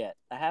haven't yet.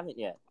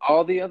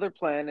 All the other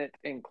planets,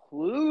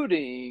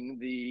 including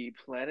the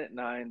Planet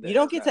 9. You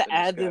don't get to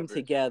add them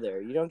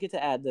together.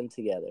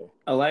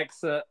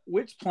 Alexa,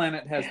 which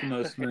planet has the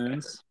most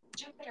moons?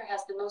 Jupiter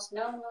has the most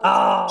known moons.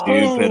 Oh,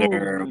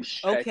 Jupiter.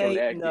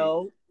 Okay,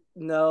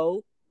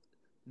 no.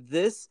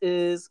 This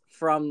is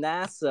from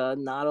NASA,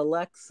 not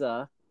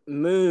Alexa.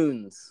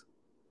 Moons.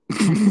 How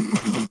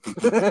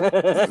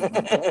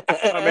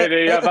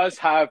many of us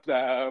have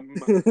them?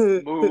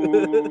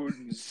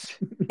 Moons.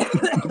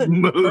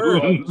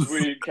 Ones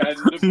we can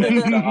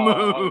depend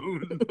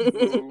on.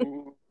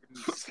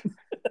 Moons.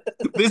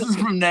 This is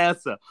from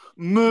NASA.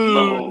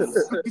 Moons.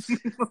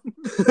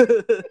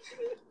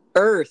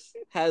 Earth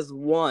has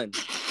 1.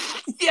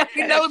 Yeah,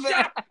 we know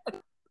that.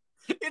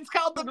 It's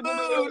called the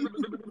moon.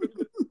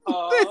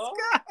 This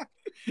guy.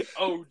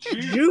 Oh,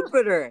 geez.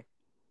 Jupiter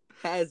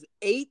has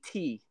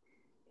 80.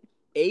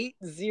 80.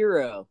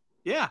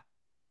 Yeah.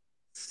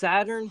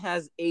 Saturn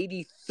has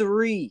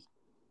 83.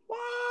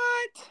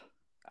 What?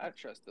 I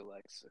trust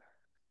Alexa.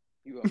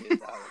 You owe me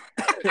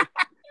 $1.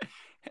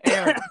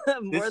 Aaron,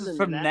 this is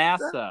from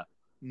NASA.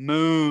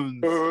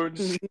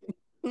 Moons.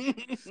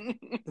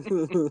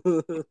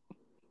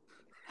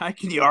 How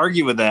can you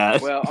argue with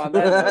that? Well, on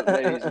that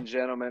note, ladies and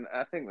gentlemen,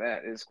 I think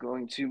that is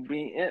going to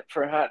be it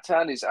for Hot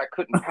Toddies. I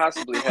couldn't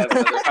possibly have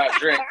another hot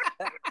drink.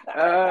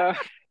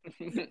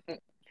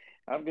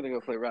 I'm going to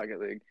go play Rocket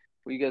League.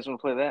 Well, you guys want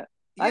to play that?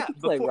 Yeah, I can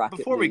play Rocket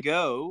before League. we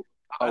go,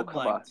 I'd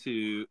like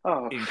to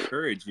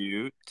encourage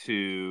you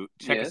to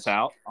check us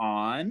out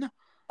on...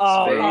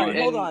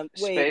 hold on.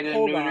 Wait, spade and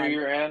hold neuter on.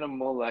 your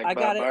animal, like I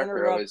Bob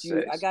Barker always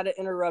says. I gotta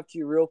interrupt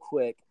you real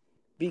quick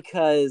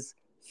because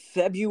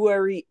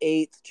February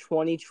 8th,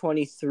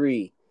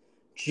 2023,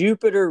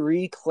 Jupiter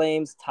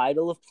reclaims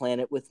title of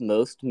planet with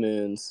most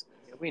moons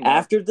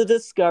after the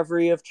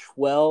discovery of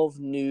 12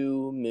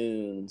 new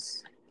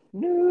moons.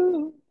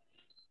 No.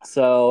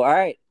 So, all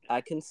right,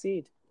 I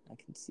concede.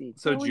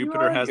 So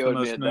Jupiter has the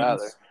most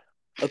moons?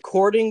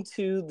 According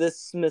to the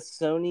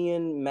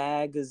Smithsonian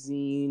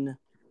Magazine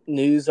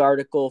news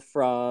article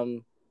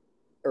from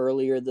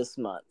earlier this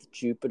month,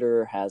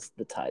 Jupiter has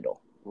the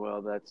title.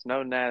 Well, that's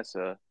no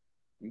NASA.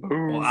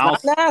 Well,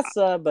 it's not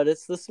NASA, but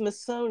it's the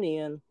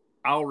Smithsonian.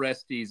 I'll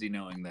rest easy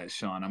knowing that,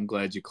 Sean. I'm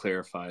glad you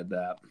clarified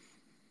that.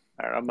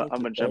 All right, I'm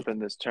going to jump in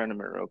this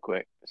tournament real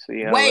quick.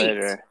 See you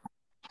later.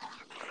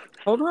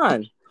 Hold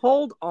on.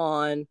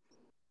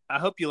 I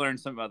hope you learned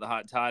something about the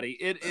Hot Toddy.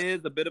 It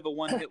is a bit of a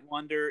one-hit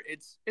wonder.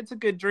 It's a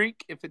good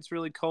drink if it's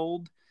really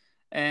cold,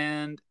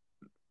 and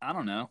I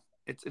don't know.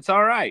 It's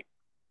all right.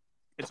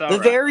 The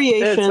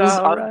variations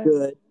are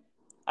good.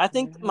 I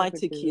think my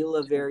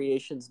tequila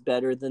variation's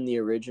better than the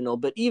original,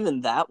 but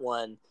even that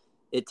one,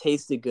 it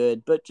tasted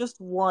good. But just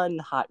one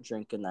hot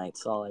drink a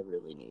night's all I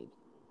really need.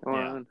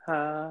 One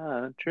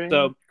hot drink.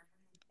 So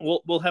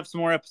we'll have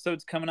some more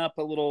episodes coming up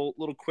a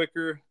little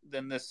quicker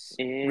than this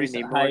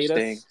recent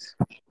hiatus.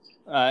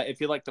 If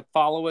you'd like to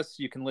follow us,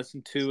 you can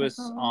listen to us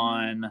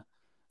on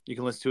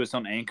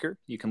Anchor.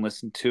 You can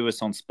listen to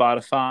us on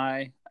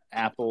Spotify,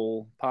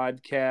 Apple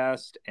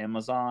Podcast,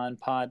 Amazon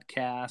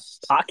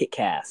Podcast, Pocket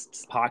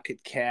Casts,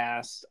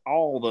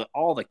 all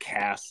the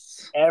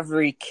casts,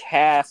 every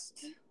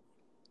cast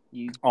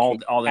you all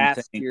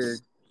cast your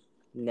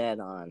net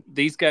on.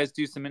 These guys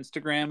do some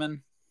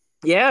Instagramming.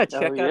 Yeah,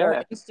 check out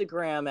our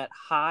Instagram at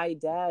Hi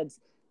Dads.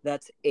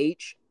 That's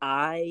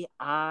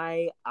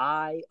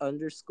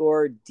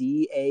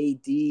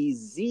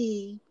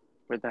HIII_DADZ.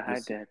 We're the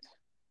Hi Dads.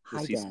 You'll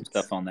Hi, see some Dax.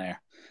 stuff on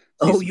there.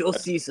 You'll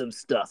see some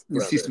stuff, You'll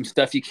brother. see some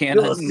stuff you can't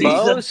You'll unsee. see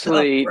some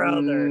Mostly stuff,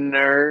 brother.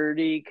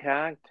 nerdy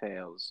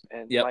cocktails,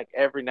 and Yep. like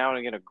every now and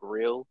again a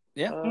grill.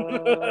 Yeah.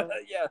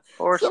 Yeah.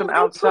 Or some good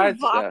outside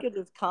stuff.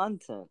 provocative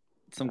content.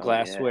 Some Oh,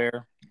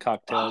 glassware,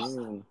 cocktails.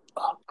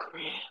 Oh,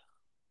 grill.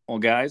 Well,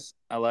 guys,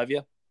 I love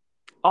you.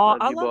 Oh,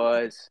 Love you,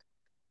 boys.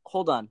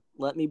 Hold on.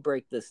 Let me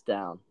break this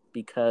down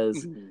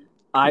because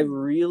I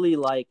really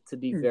like to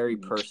be very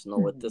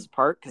personal with this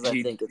part because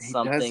I think it's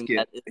something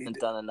that isn't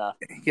done enough.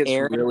 It gets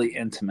Aaron, really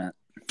intimate.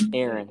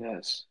 Aaron,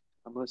 Yes,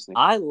 I'm listening.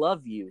 I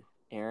love you,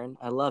 Aaron.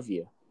 I love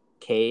you.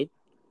 Cade,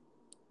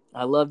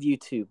 I love you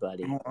too,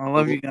 buddy. I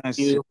love you guys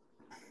too.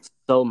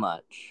 So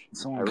much.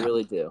 So I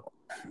really do.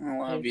 I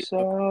love It's you.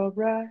 all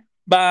right.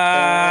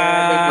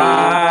 Bye,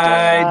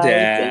 Bye,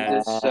 Dad.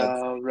 It's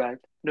all right.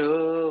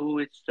 No,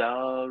 it's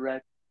all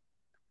right.